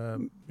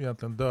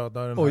egentligen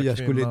döda den här och jag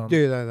kvinnan.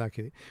 Skulle döda den här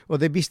kvinnan. Och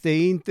det visste jag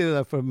inte,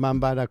 därför man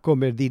bara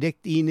kommer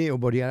direkt in och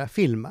börjar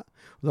filma.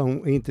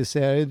 De inte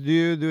säger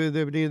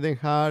det blir den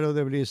här och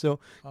det blir så.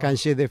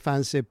 Kanske det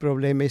fanns ett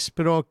problem med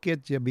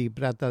språket. Vi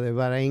pratade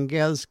bara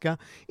engelska.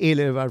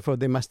 Eller varför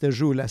det måste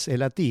rullas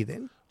hela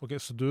tiden. Okej,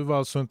 så du var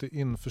alltså inte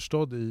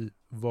införstådd i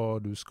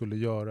vad du skulle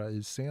göra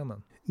i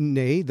scenen?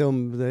 Nej,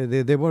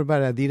 det var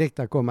bara direkt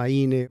att komma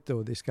in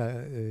och det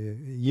ska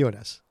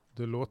göras.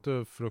 Det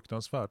låter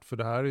fruktansvärt, för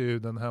det här är ju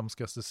den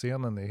hemskaste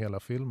scenen i hela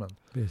filmen.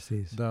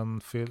 Precis.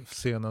 Den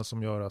scenen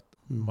som gör att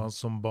man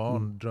som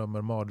barn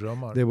drömmer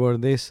mardrömmar. Det var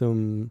det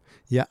som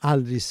jag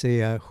aldrig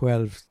säger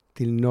själv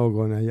till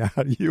någon när jag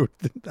har gjort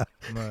det där.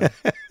 Nej.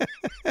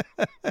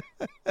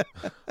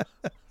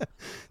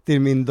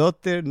 Till min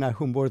dotter när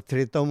hon var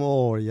 13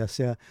 år. Jag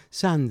säger,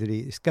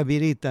 Sandri, ska vi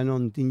rita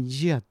någonting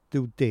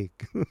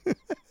jätteotäckt?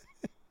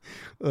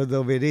 Och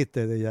då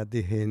berättade jag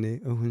till henne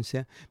och hon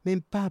säger,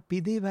 men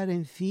pappi, det var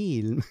en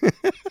film.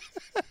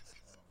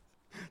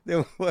 det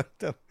var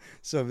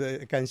så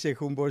kanske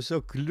hon var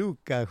så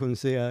klok att hon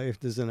säger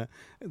efter såna,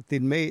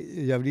 till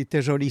mig, jag blir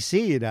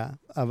terroriserad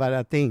av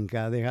bara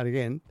tänka det har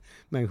hänt.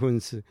 Men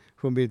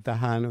hon vill ta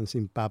hand om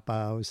sin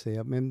pappa och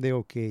säga, men det är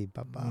okej,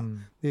 pappa.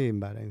 Det är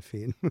bara en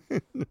film.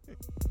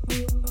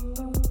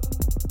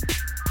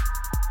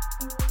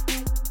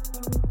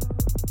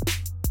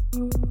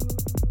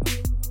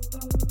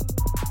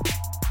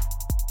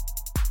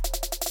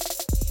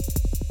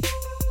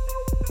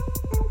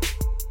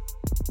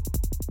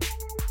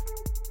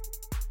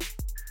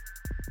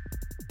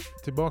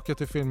 Tillbaka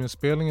till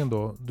filminspelningen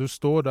då. Du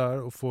står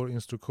där och får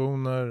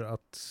instruktioner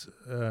att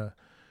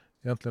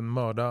egentligen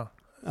mörda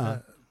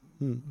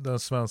den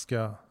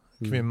svenska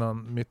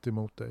kvinnan mitt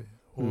emot dig.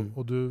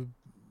 Och du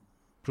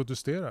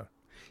protesterar.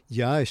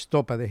 Jag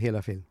stoppade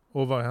hela filmen.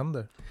 Och vad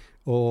händer?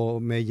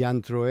 Och med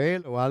Jan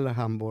Troell och alla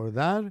han var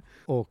där.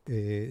 Och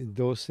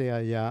då säger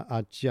jag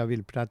att jag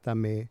vill prata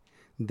med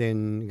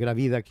den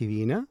gravida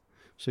kvinnan.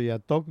 Så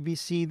jag tog vid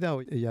sida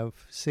och jag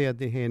säger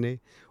till henne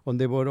om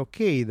det var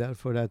okej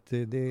därför att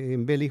det är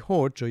en väldigt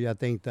hårt, så jag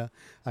tänkte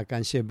att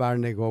kanske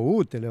barnet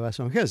går ut eller vad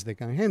som helst, det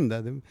kan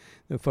hända.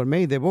 För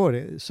mig det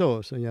var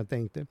så som jag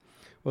tänkte.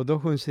 Och då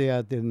hon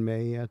säger till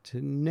mig att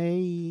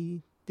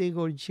nej, det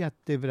går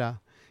jättebra.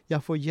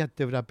 Jag får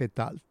jättebra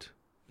betalt.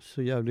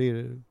 Så jag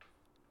blir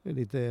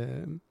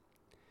lite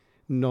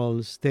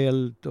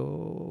nollställd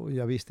och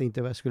jag visste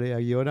inte vad skulle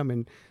jag göra,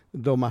 men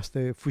de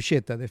måste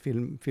fortsätta det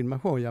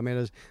filmation. Jag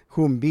menar,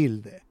 hon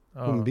bilde.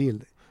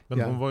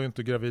 Men hon var ju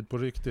inte gravid på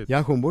riktigt.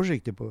 Ja, hon var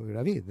riktigt på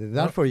gravid. Det är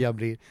därför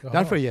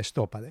därför jag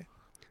stoppade.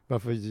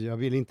 Varför jag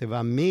vill inte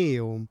vara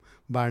med om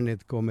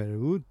barnet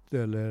kommer ut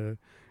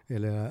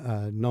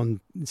eller någon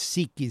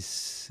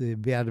psykisk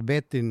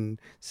bearbetning,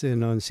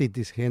 någon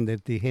psykisk händer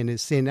till henne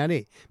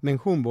senare. Men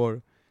hon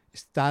var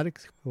stark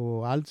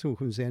och allt som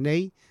hon säger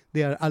nej,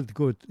 det är allt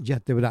gått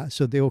jättebra,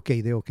 så det är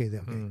okej.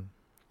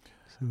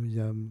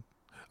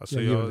 Så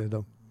jag gjorde det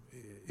då.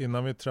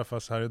 Innan vi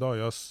träffas här idag,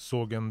 jag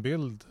såg en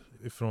bild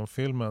från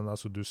filmen,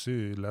 alltså du ser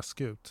ju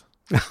läskig ut.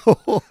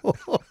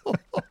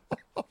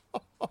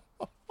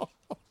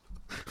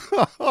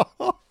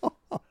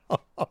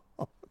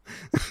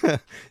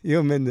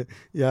 Jo, men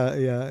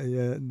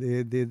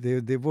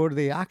det var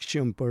det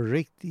action på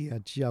riktigt.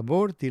 Att jag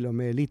var till och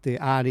med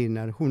lite arg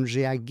när hon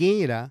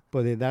reagerade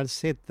på det där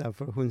sättet.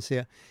 För hon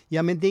säger,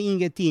 ja men det är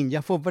ingenting,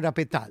 jag får bara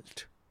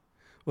betalt.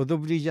 Och då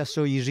blir jag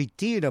så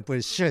irriterad på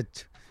ett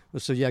sätt.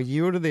 Och så jag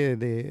gjorde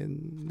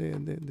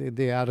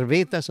det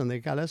arbete som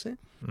det kallar sig.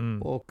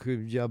 Och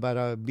jag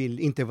bara vill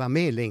inte vara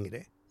med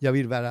längre. Jag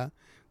vill bara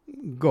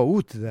gå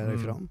ut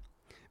därifrån.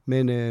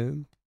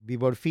 Men vi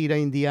var 4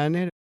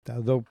 indianer.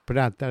 Då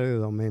pratade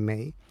de med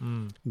mig.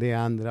 Det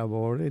andra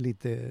var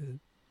lite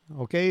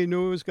okej,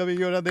 nu ska vi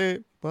göra det.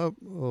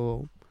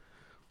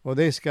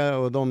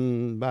 Och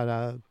de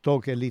bara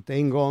tog lite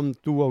en gång,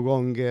 2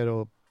 gånger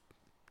och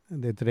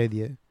det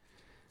tredje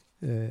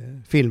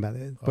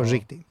filmade på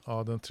riktigt.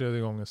 Ja, den 3:e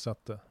gången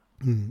satt det.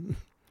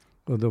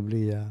 Och då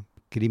blir jag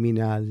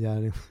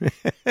kriminal.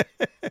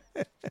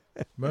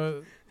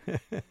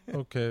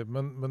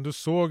 Men du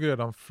såg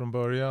redan från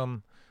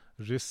början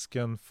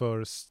risken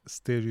för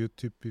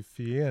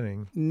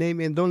stereotypifiering? Nej,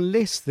 men de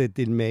läste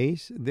till mig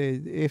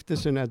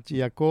eftersom att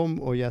jag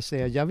kom och jag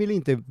säger jag vill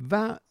inte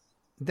vara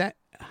där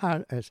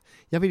här.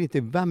 Jag vill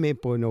inte vara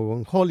med på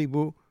någon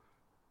Hollywood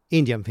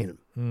Indian-film.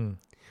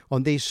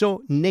 Om det är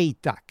så, nej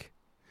tack.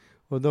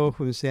 Och då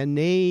hon säger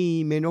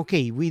nej, men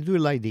okej, we do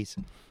like this.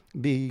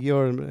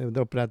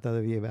 Då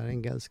pratade vi bara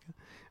engelska.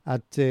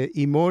 Att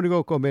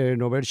imorgon kommer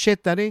en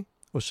översättare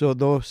och så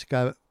då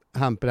ska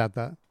han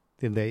prata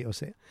till dig och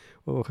säga.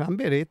 Och han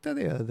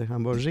berättade att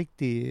han var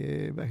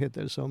riktigt,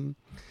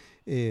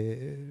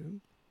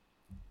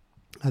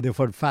 hade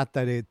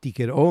författare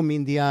tycker om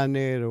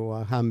indianer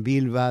och att han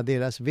vill vara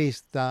deras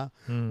bästa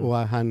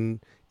och att han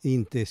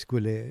inte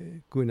skulle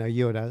kunna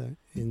göra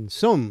en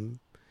sån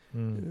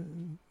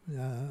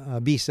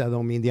visa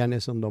de indianer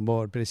som de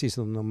var, precis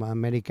som de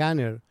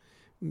amerikaner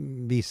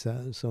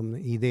visa som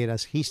i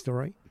deras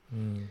history.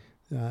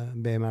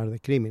 Vem är det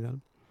kriminal?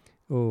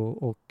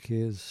 Och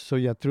så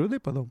jag trodde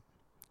på dem.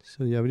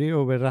 Så jag blev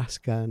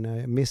överraskad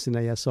mest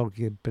när jag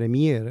såg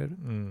premiärer.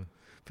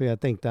 För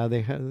jag tänkte att det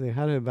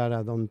här är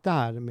bara de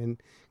där, men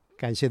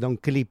kanske de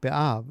klipper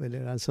av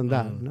eller allt sånt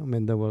där. No?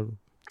 Men det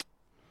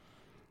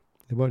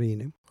var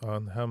inne. Ja,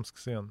 en hemsk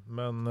scen.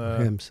 Men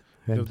hemskt.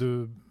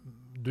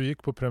 Du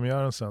gick på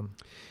premiären sen?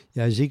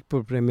 Jag gick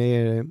på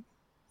premiären.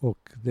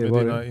 Och det med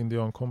var dina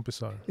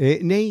indiankompisar?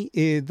 Nej,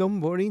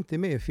 de var inte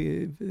med.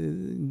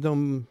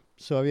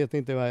 Så jag vet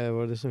inte vad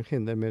var det som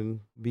hände,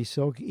 men vi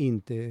såg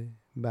inte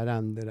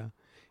varandra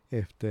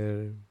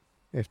efter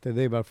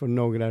det. Var för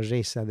några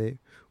resade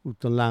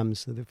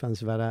utomlands. Det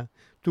fanns bara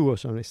 2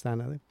 som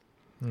stannade.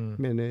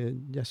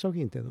 Men jag såg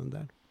inte dem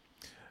där.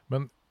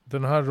 Men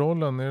den här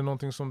rollen, är det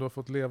någonting som du har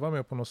fått leva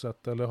med på något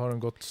sätt? Eller har den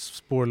gått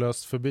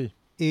spårlöst förbi?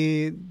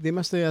 Det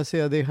måste jag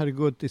säga, det har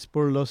gått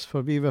spårlöst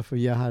förbi, för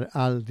jag har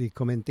aldrig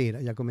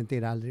kommenterat. Jag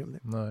kommenterar aldrig om det.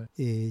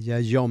 Nej.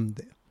 Jag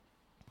gömde.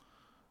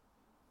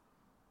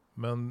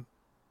 Men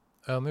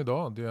än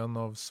idag. Det är en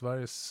av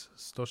Sveriges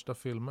största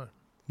filmer.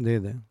 Det är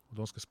det. Och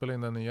de ska spela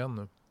in den igen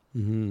nu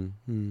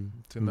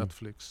till Mm.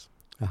 Netflix.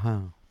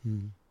 Aha.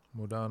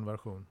 Modern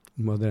version.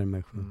 Modern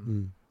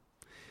version.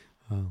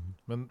 Ja.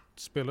 Men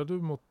spelar du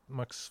mot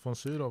Max von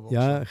Sydow också?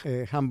 Ja,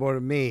 han var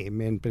med,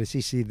 men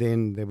precis i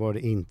den det var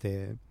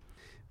inte.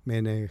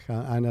 Men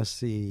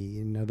annars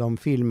när de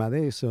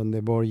filmade så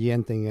det var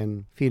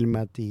egentligen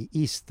filmat i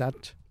Ystad.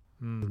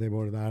 Det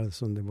var där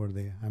som det var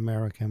det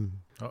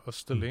American. Ja,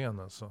 Österlen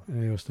alltså.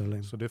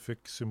 Österlen. Så det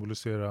fick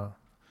symbolisera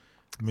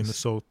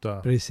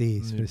Minnesota.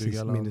 Precis,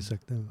 Nybyggarland.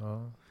 Minnesota.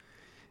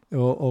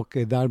 Ja. Och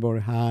där var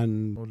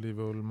han.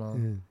 Oliver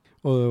Ullman.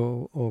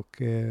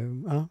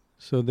 Ja,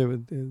 så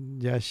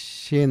jag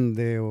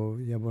kände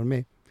och jag var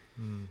med.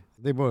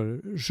 Det var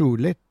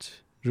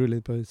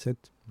roligt på ett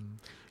sätt.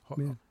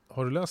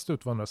 Har du läst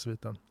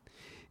Utvandrarsviten?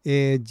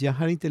 Jag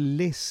har inte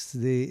läst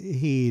det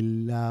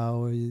hela,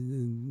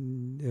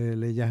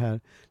 eller jag har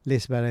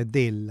läst bara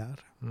delar.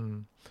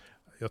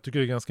 Jag tycker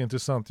det är ganska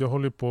intressant. Jag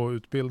håller på att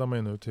utbilda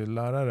mig nu till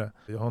lärare.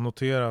 Jag har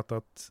noterat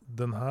att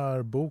den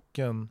här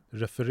boken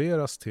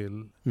refereras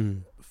till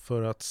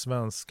för att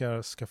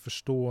svenskar ska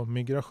förstå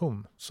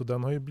migration. Så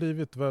den har ju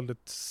blivit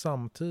väldigt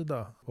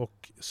samtida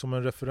och som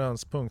en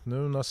referenspunkt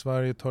nu när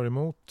Sverige tar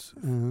emot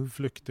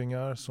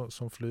flyktingar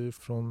som flyr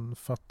från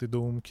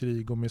fattigdom,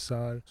 krig och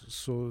misär,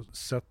 så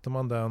sätter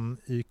man den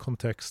i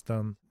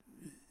kontexten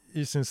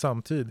i sin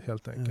samtid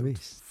helt enkelt.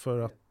 För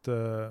att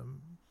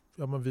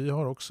men vi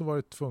har också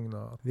varit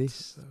tvungna att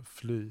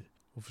fly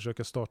och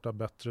försöka starta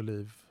bättre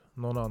liv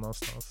någon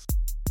annanstans.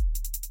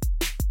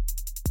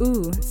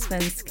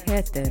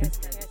 Svenskheter.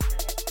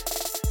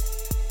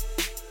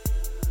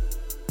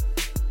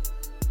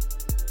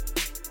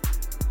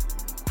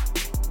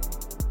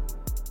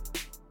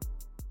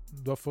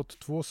 Du har fått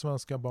 2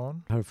 svenska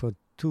barn. Jag har fått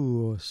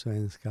 2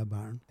 svenska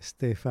barn,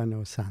 Stefan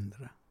och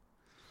Sandra.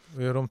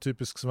 Är de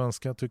typiskt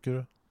svenska tycker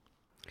du?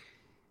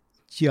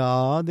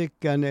 Ja, det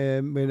kan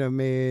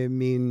med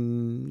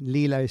min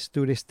lilla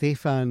store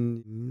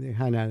Stefan,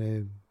 han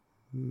är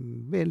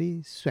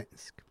väldigt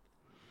svensk.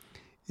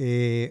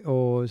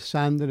 Och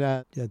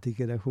Sandra, jag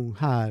tycker att hon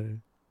har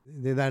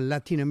det där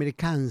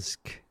latinamerikansk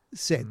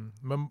sätt.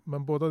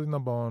 Men båda dina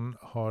barn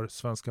har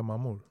svenska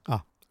mammor?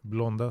 Ja.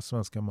 Blonda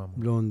svenska mammor?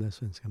 Blonda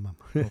svenska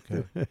mammor.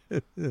 Okay.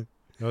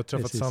 Jag har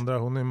träffat Sandra,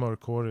 hon är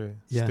mörkhårig.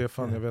 Ja,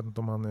 Stefan, jag vet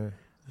inte om han är...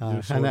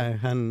 Ja,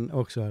 han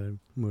också är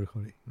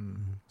mörkhårig.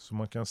 Så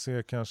man kan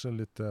se kanske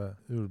lite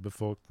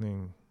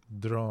urbefolkning,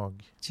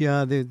 drag.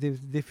 Ja,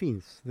 det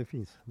finns.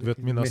 Du vet,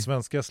 mina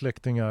svenska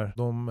släktingar,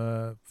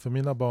 för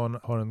mina barn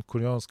har en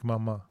koreansk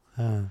mamma.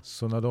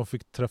 Så när de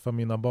fick träffa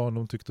mina barn,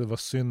 de tyckte det var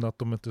synd att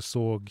de inte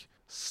såg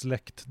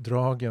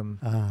släktdragen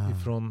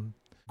ifrån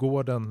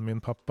gården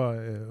min pappa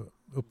är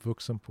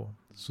uppvuxen på.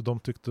 Så de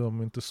tyckte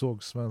de inte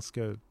såg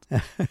svenska ut.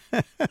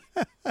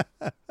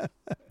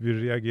 Vi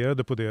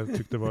reagerade på det,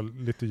 tyckte det var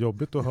lite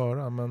jobbigt att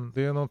höra, men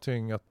det är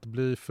någonting att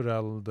bli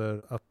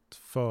förälder, att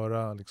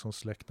föra liksom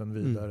släkten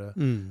vidare.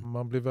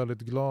 Man blir väldigt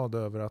glad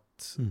över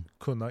att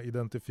kunna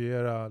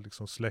identifiera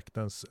liksom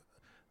släktens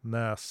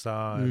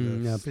näsa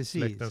eller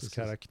släktens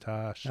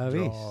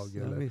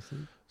karaktärsdrag.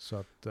 Så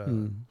att,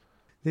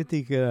 det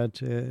tycker jag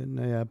att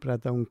när jag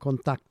pratar om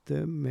kontakt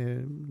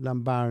med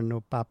bland barn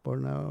och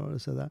papporna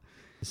och sådär.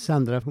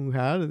 Sandra, hon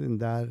har den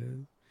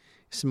där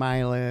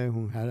smile,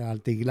 hon har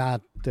alltid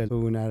glatt,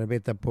 hon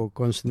arbetar på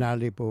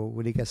konstnärligt på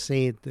olika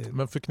sätt.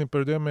 Men förknippar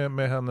du det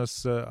med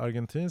hennes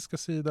argentinska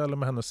sida eller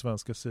med hennes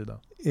svenska sida?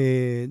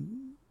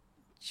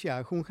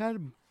 Ja, hon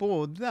har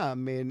båda,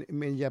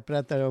 men jag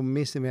pratar om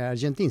mest med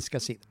argentinska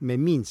sidan, med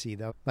min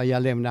sida, vad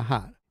jag lämnar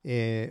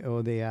här.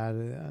 Och det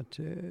är att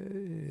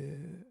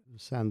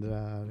Sandra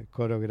är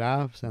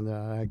koreograf, Sandra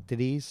är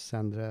aktris,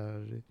 Sandra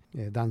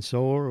är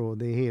dansör och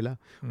det hela.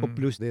 Och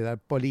plus det där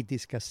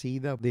politiska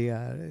sidan, det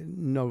är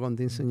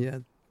någonting som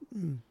jag...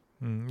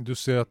 Du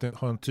ser att det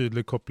har en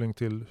tydlig koppling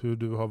till hur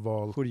du har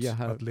valt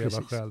att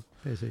leva själv.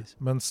 Precis.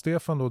 Men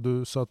Stefan då,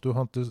 du sa att du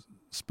har inte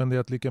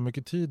spenderat lika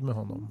mycket tid med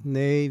honom.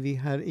 Nej, vi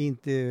har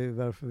inte,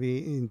 varför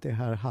vi inte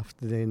har haft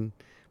den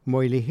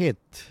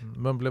möjlighet.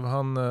 Men blev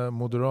han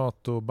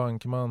moderat och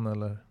bankman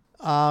eller?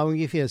 Ja,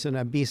 ungefär sån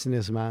här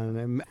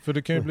businessman. För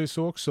det kan ju bli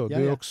så också. Det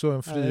är också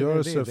en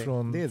frigörelse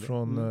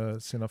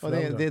från sina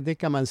föräldrar. Och det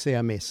kan man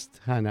säga mest.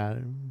 Han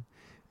är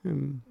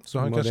så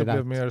han kanske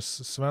blev mer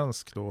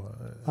svensk då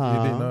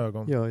i dina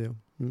ögon? Ja.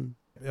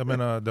 Jag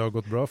menar, det har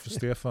gått bra för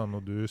Stefan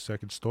och du är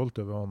säkert stolt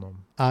över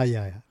honom. Ja.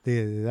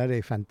 Det där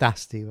är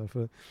fantastiskt.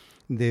 För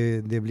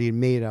det blir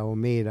mera och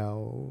mera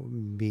och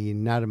vi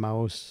närmar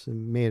oss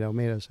mera och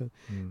mera. Så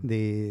det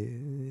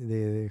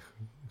är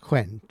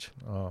skönt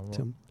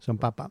som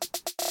pappa.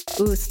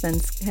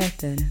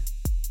 Svenskheter.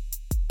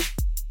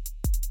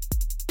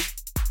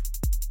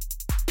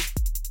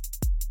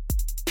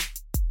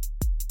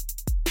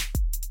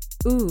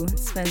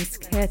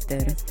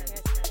 Svenskheter.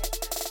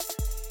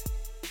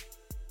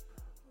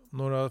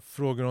 Några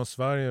frågor om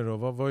Sverige då.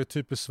 Vad är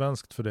typiskt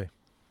svenskt för dig?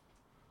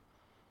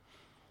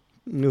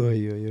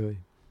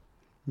 Oj.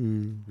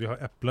 Vi har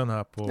äpplen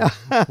här på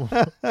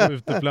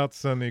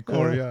uteplatsen i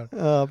korgar.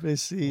 Ja,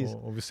 precis.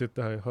 Och vi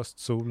sitter här i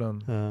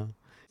höstsolen. Ja.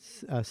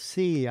 Att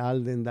se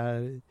all den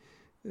där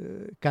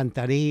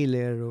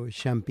kantareller och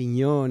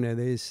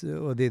champinjoner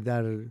och det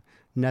där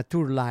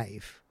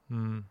naturlife.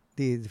 Mm.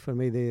 För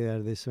mig det är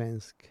det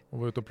svensk. Och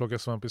var ute och plocka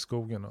svamp i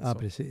skogen alltså. Ja,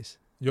 precis.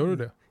 Gör du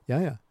det?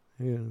 Ja.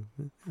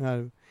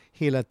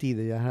 Hela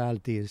tiden, jag har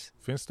alltid...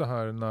 Finns det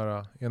här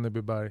nära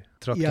Enebyberg?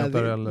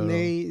 Trattkantareller?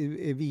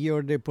 Nej, vi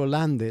gör det på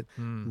landet.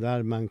 Mm.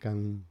 Där man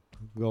kan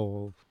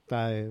gå och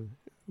ta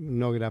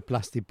några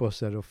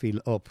plastikpåsar och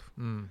fylla upp.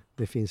 Mm.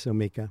 Det finns så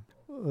mycket.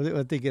 Och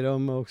jag tycker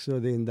om också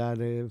den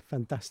där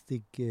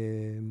fantastiska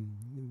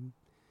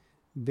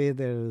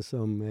väder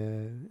som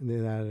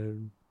det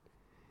där...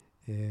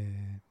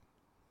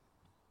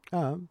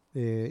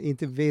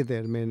 inte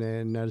väder, men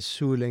när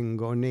solen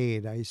går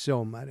ner i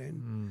sommaren.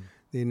 Mm.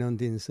 Det är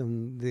någonting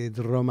som det är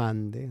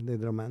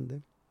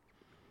drömmande.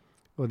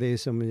 Och det är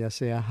som jag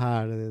säger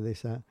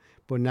här,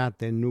 på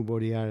natten nu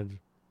börjar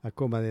att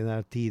komma den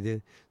här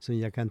tiden som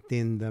jag kan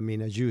tända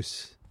mina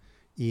ljus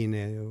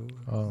inne och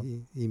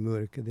i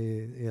mörker.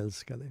 Det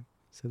älskar det.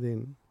 Så det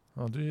är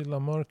Ja, du gillar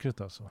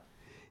mörkret alltså?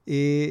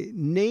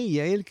 Nej,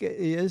 jag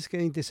älskar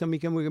inte så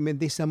mycket mörker, men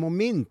dessa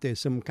momenter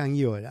som kan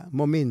göra.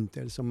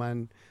 Momenter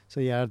som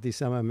jag gör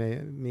tillsammans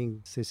med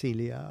min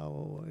Cecilia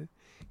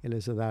eller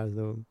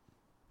sådär.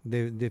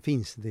 Det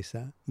finns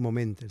dessa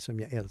momenter som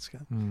jag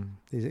älskar. Mm.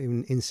 Det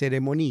är en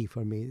ceremoni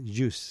för mig,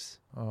 ljus.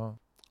 Ja.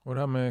 Och det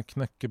här med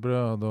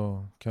knäckebröd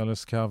och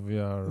Kalles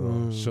kaviar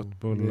och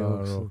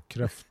köttbullar och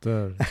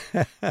kräftor.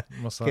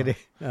 Massa.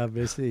 Ja,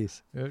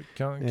 precis.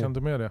 Kan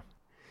du med det?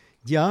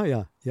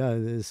 Ja.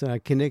 Så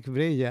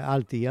knäckebröd, jag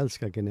alltid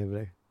älskar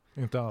knäckebröd.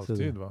 Inte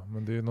alltid va?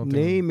 Men det är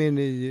någonting... Nej,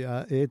 men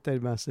jag äter,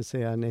 måste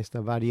säga,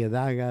 nästan varje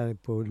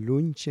dag på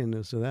lunchen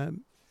och sådär.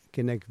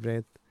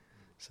 Knäckebröd.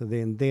 Så det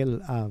är en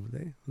del av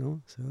det.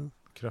 No? Så.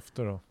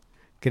 Kräftor då?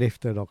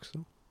 Kräftor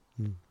också.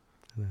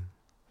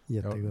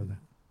 Jättegoda.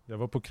 Jag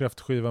var på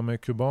kräftskiva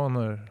med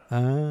kubaner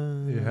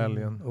i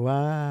helgen.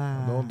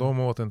 Wow. De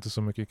åt inte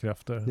så mycket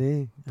kräftor.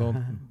 Nej.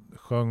 De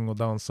sjöng och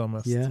dansade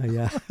mest.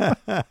 Ja.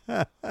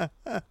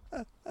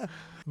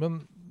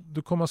 Men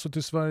du kom alltså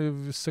till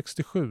Sverige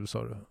 67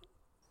 sa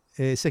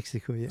du?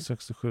 67, ja.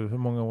 67, hur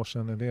många år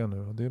sedan är det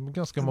nu? Det är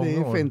ganska många år.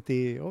 Det är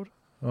 50 år.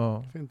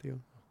 Ja. 50 år.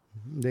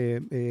 Det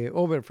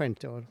är över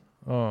 50 år.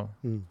 Ja.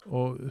 Mm.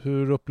 Och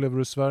hur upplever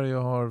du Sverige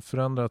har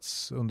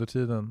förändrats under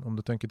tiden? Om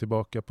du tänker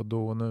tillbaka på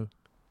då och nu.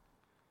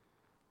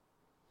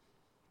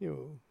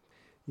 Jo,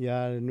 jag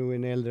är nu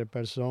en äldre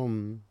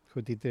person,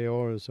 73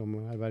 år, som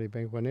har varit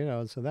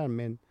pensionerad och sådär,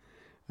 men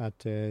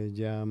att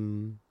jag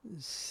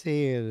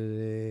ser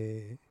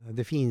att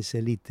det finns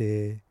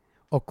lite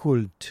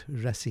ockult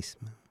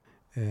rasism.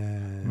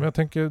 Men jag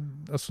tänker,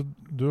 alltså,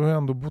 du har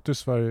ändå bott i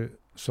Sverige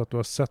så att du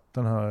har sett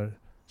den här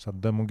så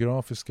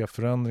demografiska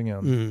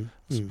förändringen.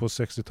 Så på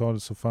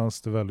 60-talet så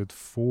fanns det väldigt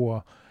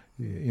få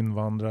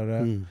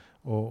invandrare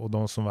och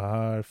de som var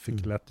här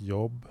fick lätt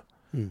jobb.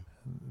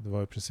 Det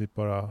var i princip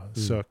bara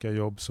söka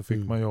jobb så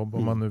fick man jobb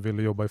om man nu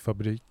ville jobba i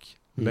fabrik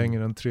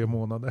längre än 3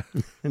 månader.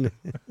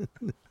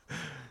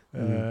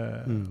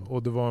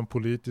 Och det var en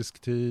politisk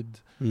tid.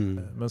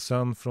 Men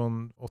sen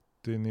från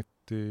 80, 90,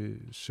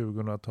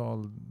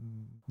 2000-tal,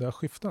 det har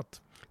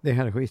skiftat. Det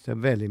har skiftat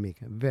väldigt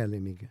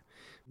mycket.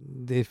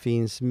 Det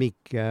finns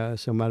mycket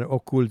som är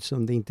ockult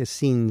som det inte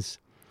syns.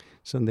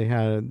 Som det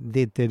har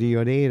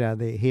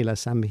deteriorerat hela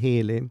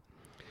samhället.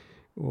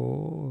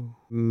 Och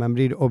man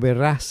blir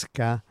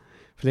överraskad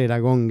flera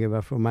gånger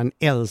varför man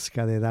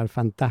älskar det där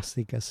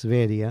fantastiska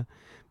Sverige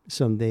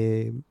som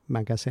det,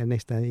 man kan säga,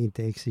 nästan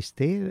inte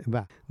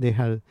existerar. Det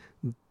har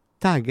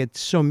tagit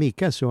så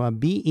mycket så att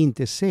vi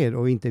inte ser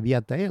och inte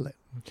vet heller.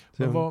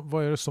 Men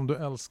vad är det som du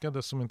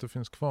älskade som inte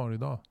finns kvar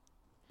idag?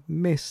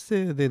 Mest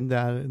den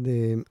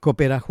där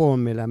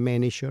kooperation mellan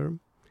människor.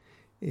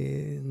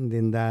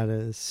 Den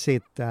där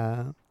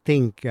sätta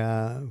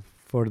tänka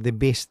för det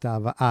bästa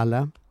av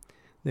alla.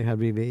 Det har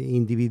blivit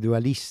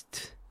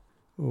individualist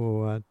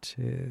och att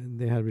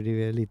det har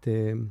blivit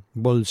lite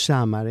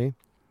våldsammare.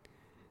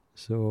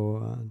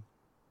 Så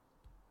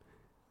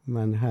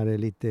man har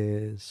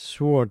lite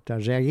svårt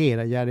att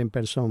reagera. Jag är en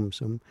person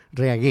som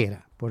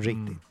reagerar på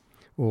riktigt.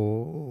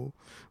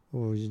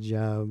 Och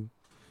jag,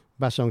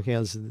 vad som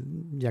helst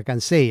jag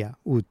kan säga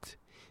ut.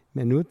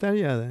 Men nu tar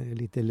jag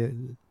lite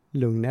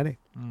lugnare.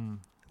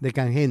 Det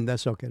kan hända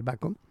saker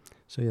bakom.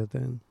 Så jag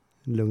tar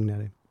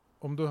lugnare.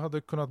 Om du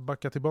hade kunnat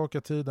backa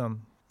tillbaka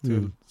tiden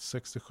till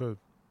 67.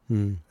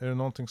 Är det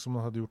någonting som du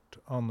hade gjort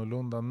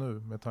annorlunda nu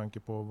med tanke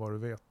på vad du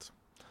vet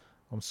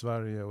om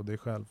Sverige och dig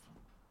själv?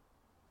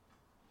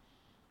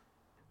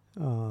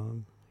 Ja,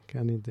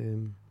 kan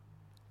inte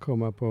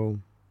komma på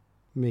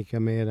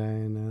mycket mer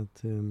än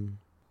att...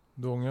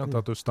 Du ångrar inte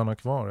att du stannar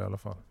kvar i alla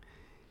fall?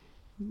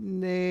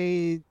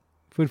 Nej,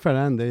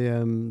 fortfarande.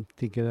 Jag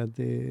tycker att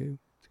det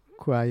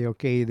är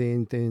okej. Det är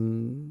inte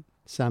en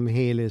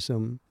samhälle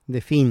som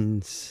det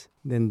finns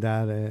den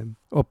där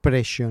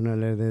oppression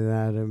eller det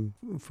där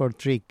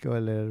förtryck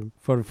eller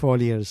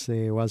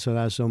förföljelse och allt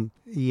sådär som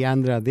i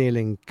andra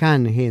delen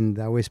kan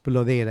hända och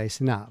explodera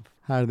snabbt.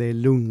 Här det är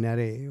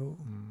lugnare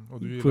Och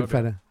du gillar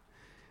fortfarande. det?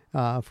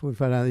 Ja,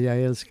 fortfarande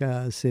jag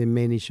älskar att se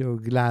människor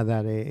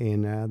gladare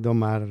än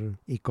de är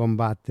i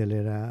kombat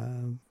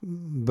eller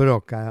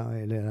bråka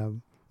eller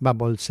vara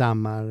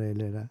våldsamma.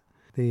 Eller,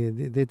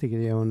 det tycker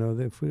jag om.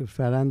 Och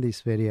fortfarande i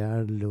Sverige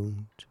är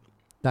lugnt.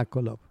 Tack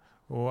och lov.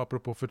 Och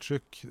apropå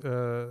förtryck,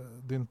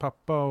 din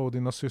pappa och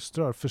dina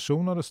systrar,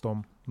 försonades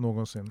de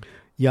någonsin?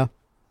 Ja,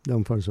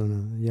 de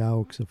försonade.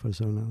 Jag också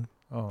försonade.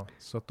 Ja,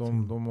 så att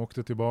de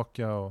åkte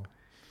tillbaka och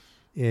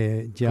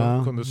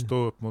kunde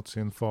stå upp mot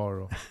sin far.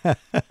 Och...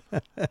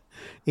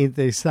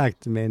 Inte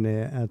exakt, men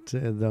att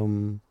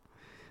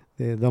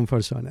de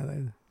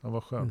försonade. Det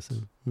var skönt.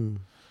 Mm.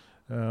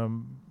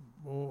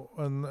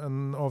 Och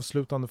en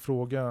avslutande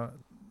fråga.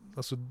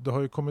 Alltså, det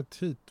har ju kommit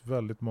hit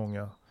väldigt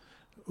många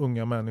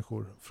unga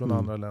människor från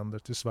andra länder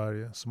till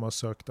Sverige som har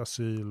sökt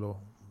asyl och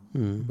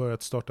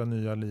börjat starta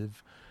nya liv.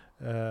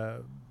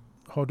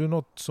 Har du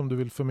något som du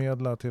vill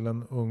förmedla till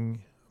en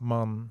ung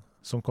man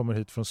som kommer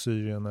hit från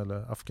Syrien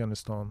eller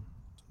Afghanistan?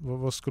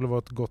 Vad skulle vara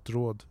ett gott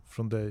råd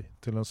från dig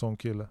till en sån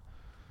kille?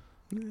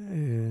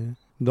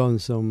 De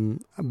som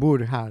bor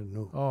här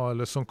nu. Ja,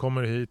 eller som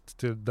kommer hit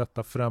till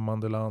detta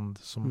främmande land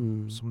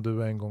som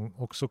du en gång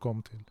också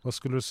kom till. Vad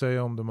skulle du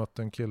säga om du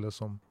mötte en kille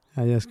som...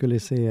 Ja, jag skulle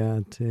säga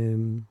att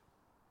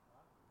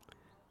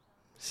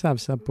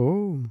satsa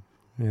på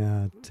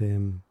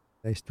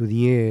att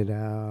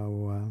studera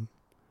och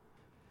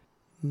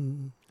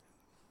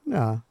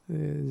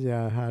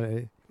jag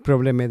har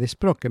problem med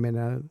språket,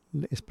 men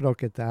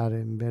språket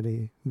är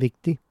väldigt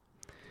viktigt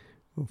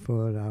och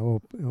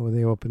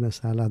det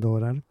öppnas alla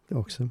dörrar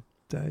också.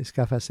 Att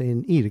skaffa sig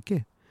en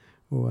yrke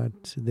och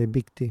att det är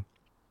viktigt.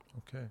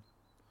 Okej.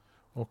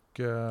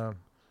 Och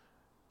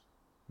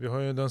vi har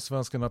ju den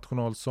svenska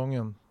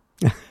nationalsången.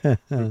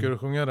 Brukar du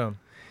sjunga den?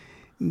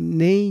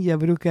 Nej, jag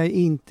brukar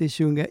inte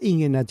sjunga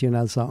ingen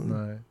nationalsång.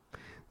 Nej.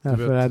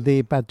 Därför att det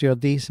är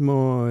patriotism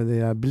och det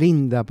är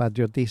blinda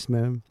patriotism.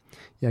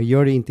 Jag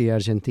gör det inte i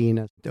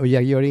Argentina och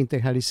jag gör det inte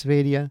här i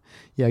Sverige.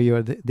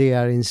 Det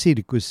är en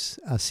cirkus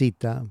att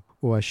sitta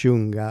och att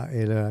sjunga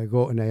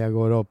eller när jag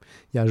går upp.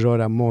 Jag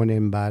rör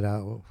munnen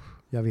bara och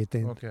jag vet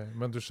inte. Okej,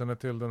 men du känner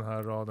till den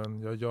här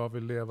raden. Ja, jag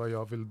vill leva,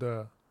 jag vill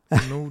dö.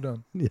 I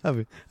Norden.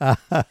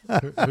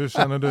 Hur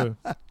känner du?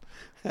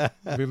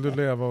 Vill du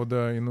leva och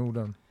dö i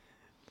Norden?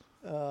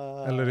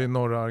 Eller i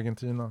norra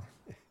Argentina?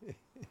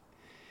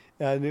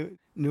 Ja,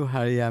 nu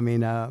har jag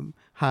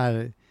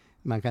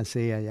man kan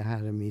säga jag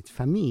har mitt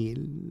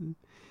familj.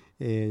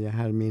 Jag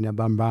har mina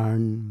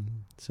barnbarn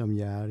som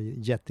jag är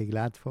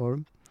jätteglad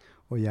för.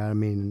 Och jag har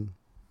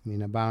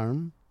mina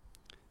barn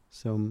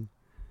som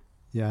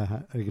jag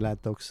är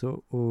glad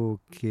också.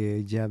 Och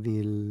jag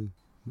vill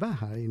vara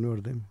här i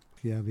Norden.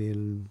 Jag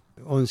vill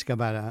önska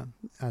bara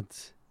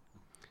att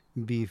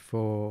vi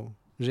får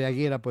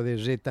reagera på det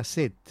rätta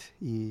sätt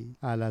i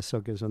alla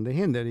saker som det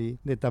händer i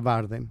detta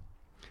världen.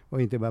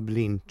 Och inte vara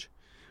blind.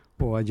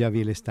 Och jag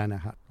vill stanna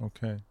här.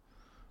 Okej.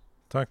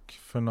 Tack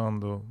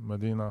Fernando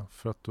Medina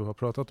för att du har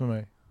pratat med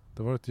mig.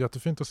 Det har varit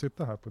jättefint att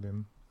sitta här på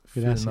din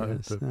fina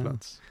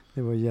uteplats. Ja,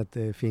 det var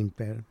jättefint,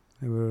 Per.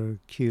 Det var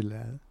kul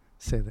att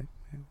se dig.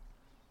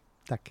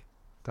 Tack.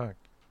 Tack.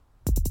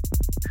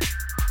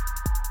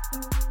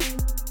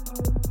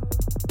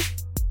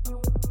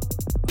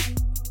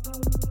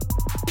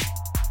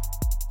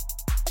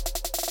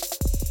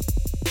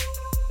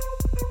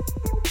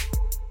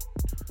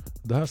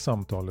 Det här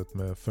samtalet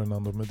med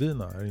Fernando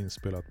Medina är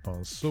inspelat på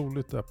en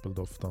soligt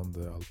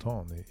äppeldoftande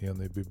altan i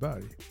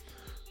Enebyberg.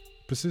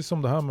 Precis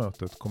som det här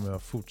mötet kommer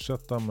jag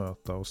fortsätta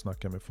möta och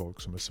snacka med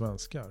folk som är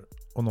svenskar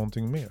och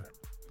någonting mer.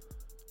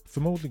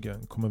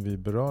 Förmodligen kommer vi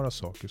beröra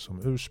saker som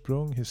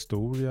ursprung,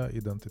 historia,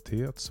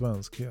 identitet,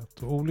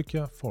 svenskhet och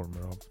olika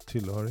former av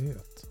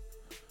tillhörighet.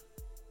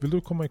 Vill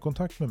du komma i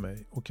kontakt med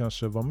mig och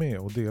kanske vara med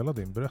och dela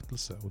din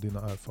berättelse och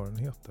dina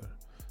erfarenheter?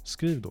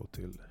 Skriv då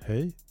till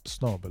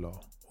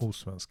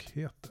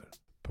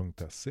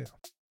hej@osvenskheter.se.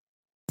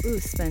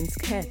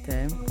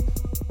 Osvenskheter.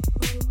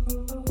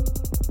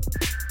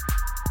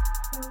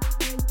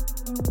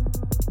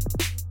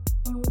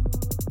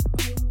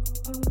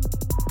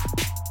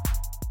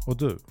 Och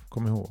du,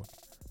 kom ihåg,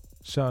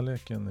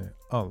 kärleken är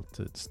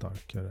alltid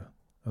starkare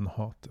än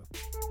hatet.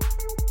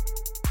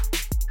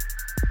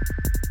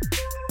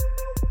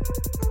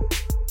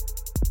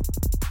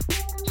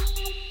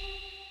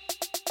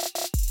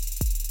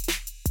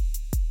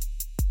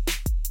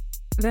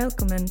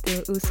 Välkommen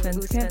till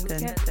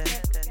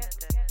Osvenskheter.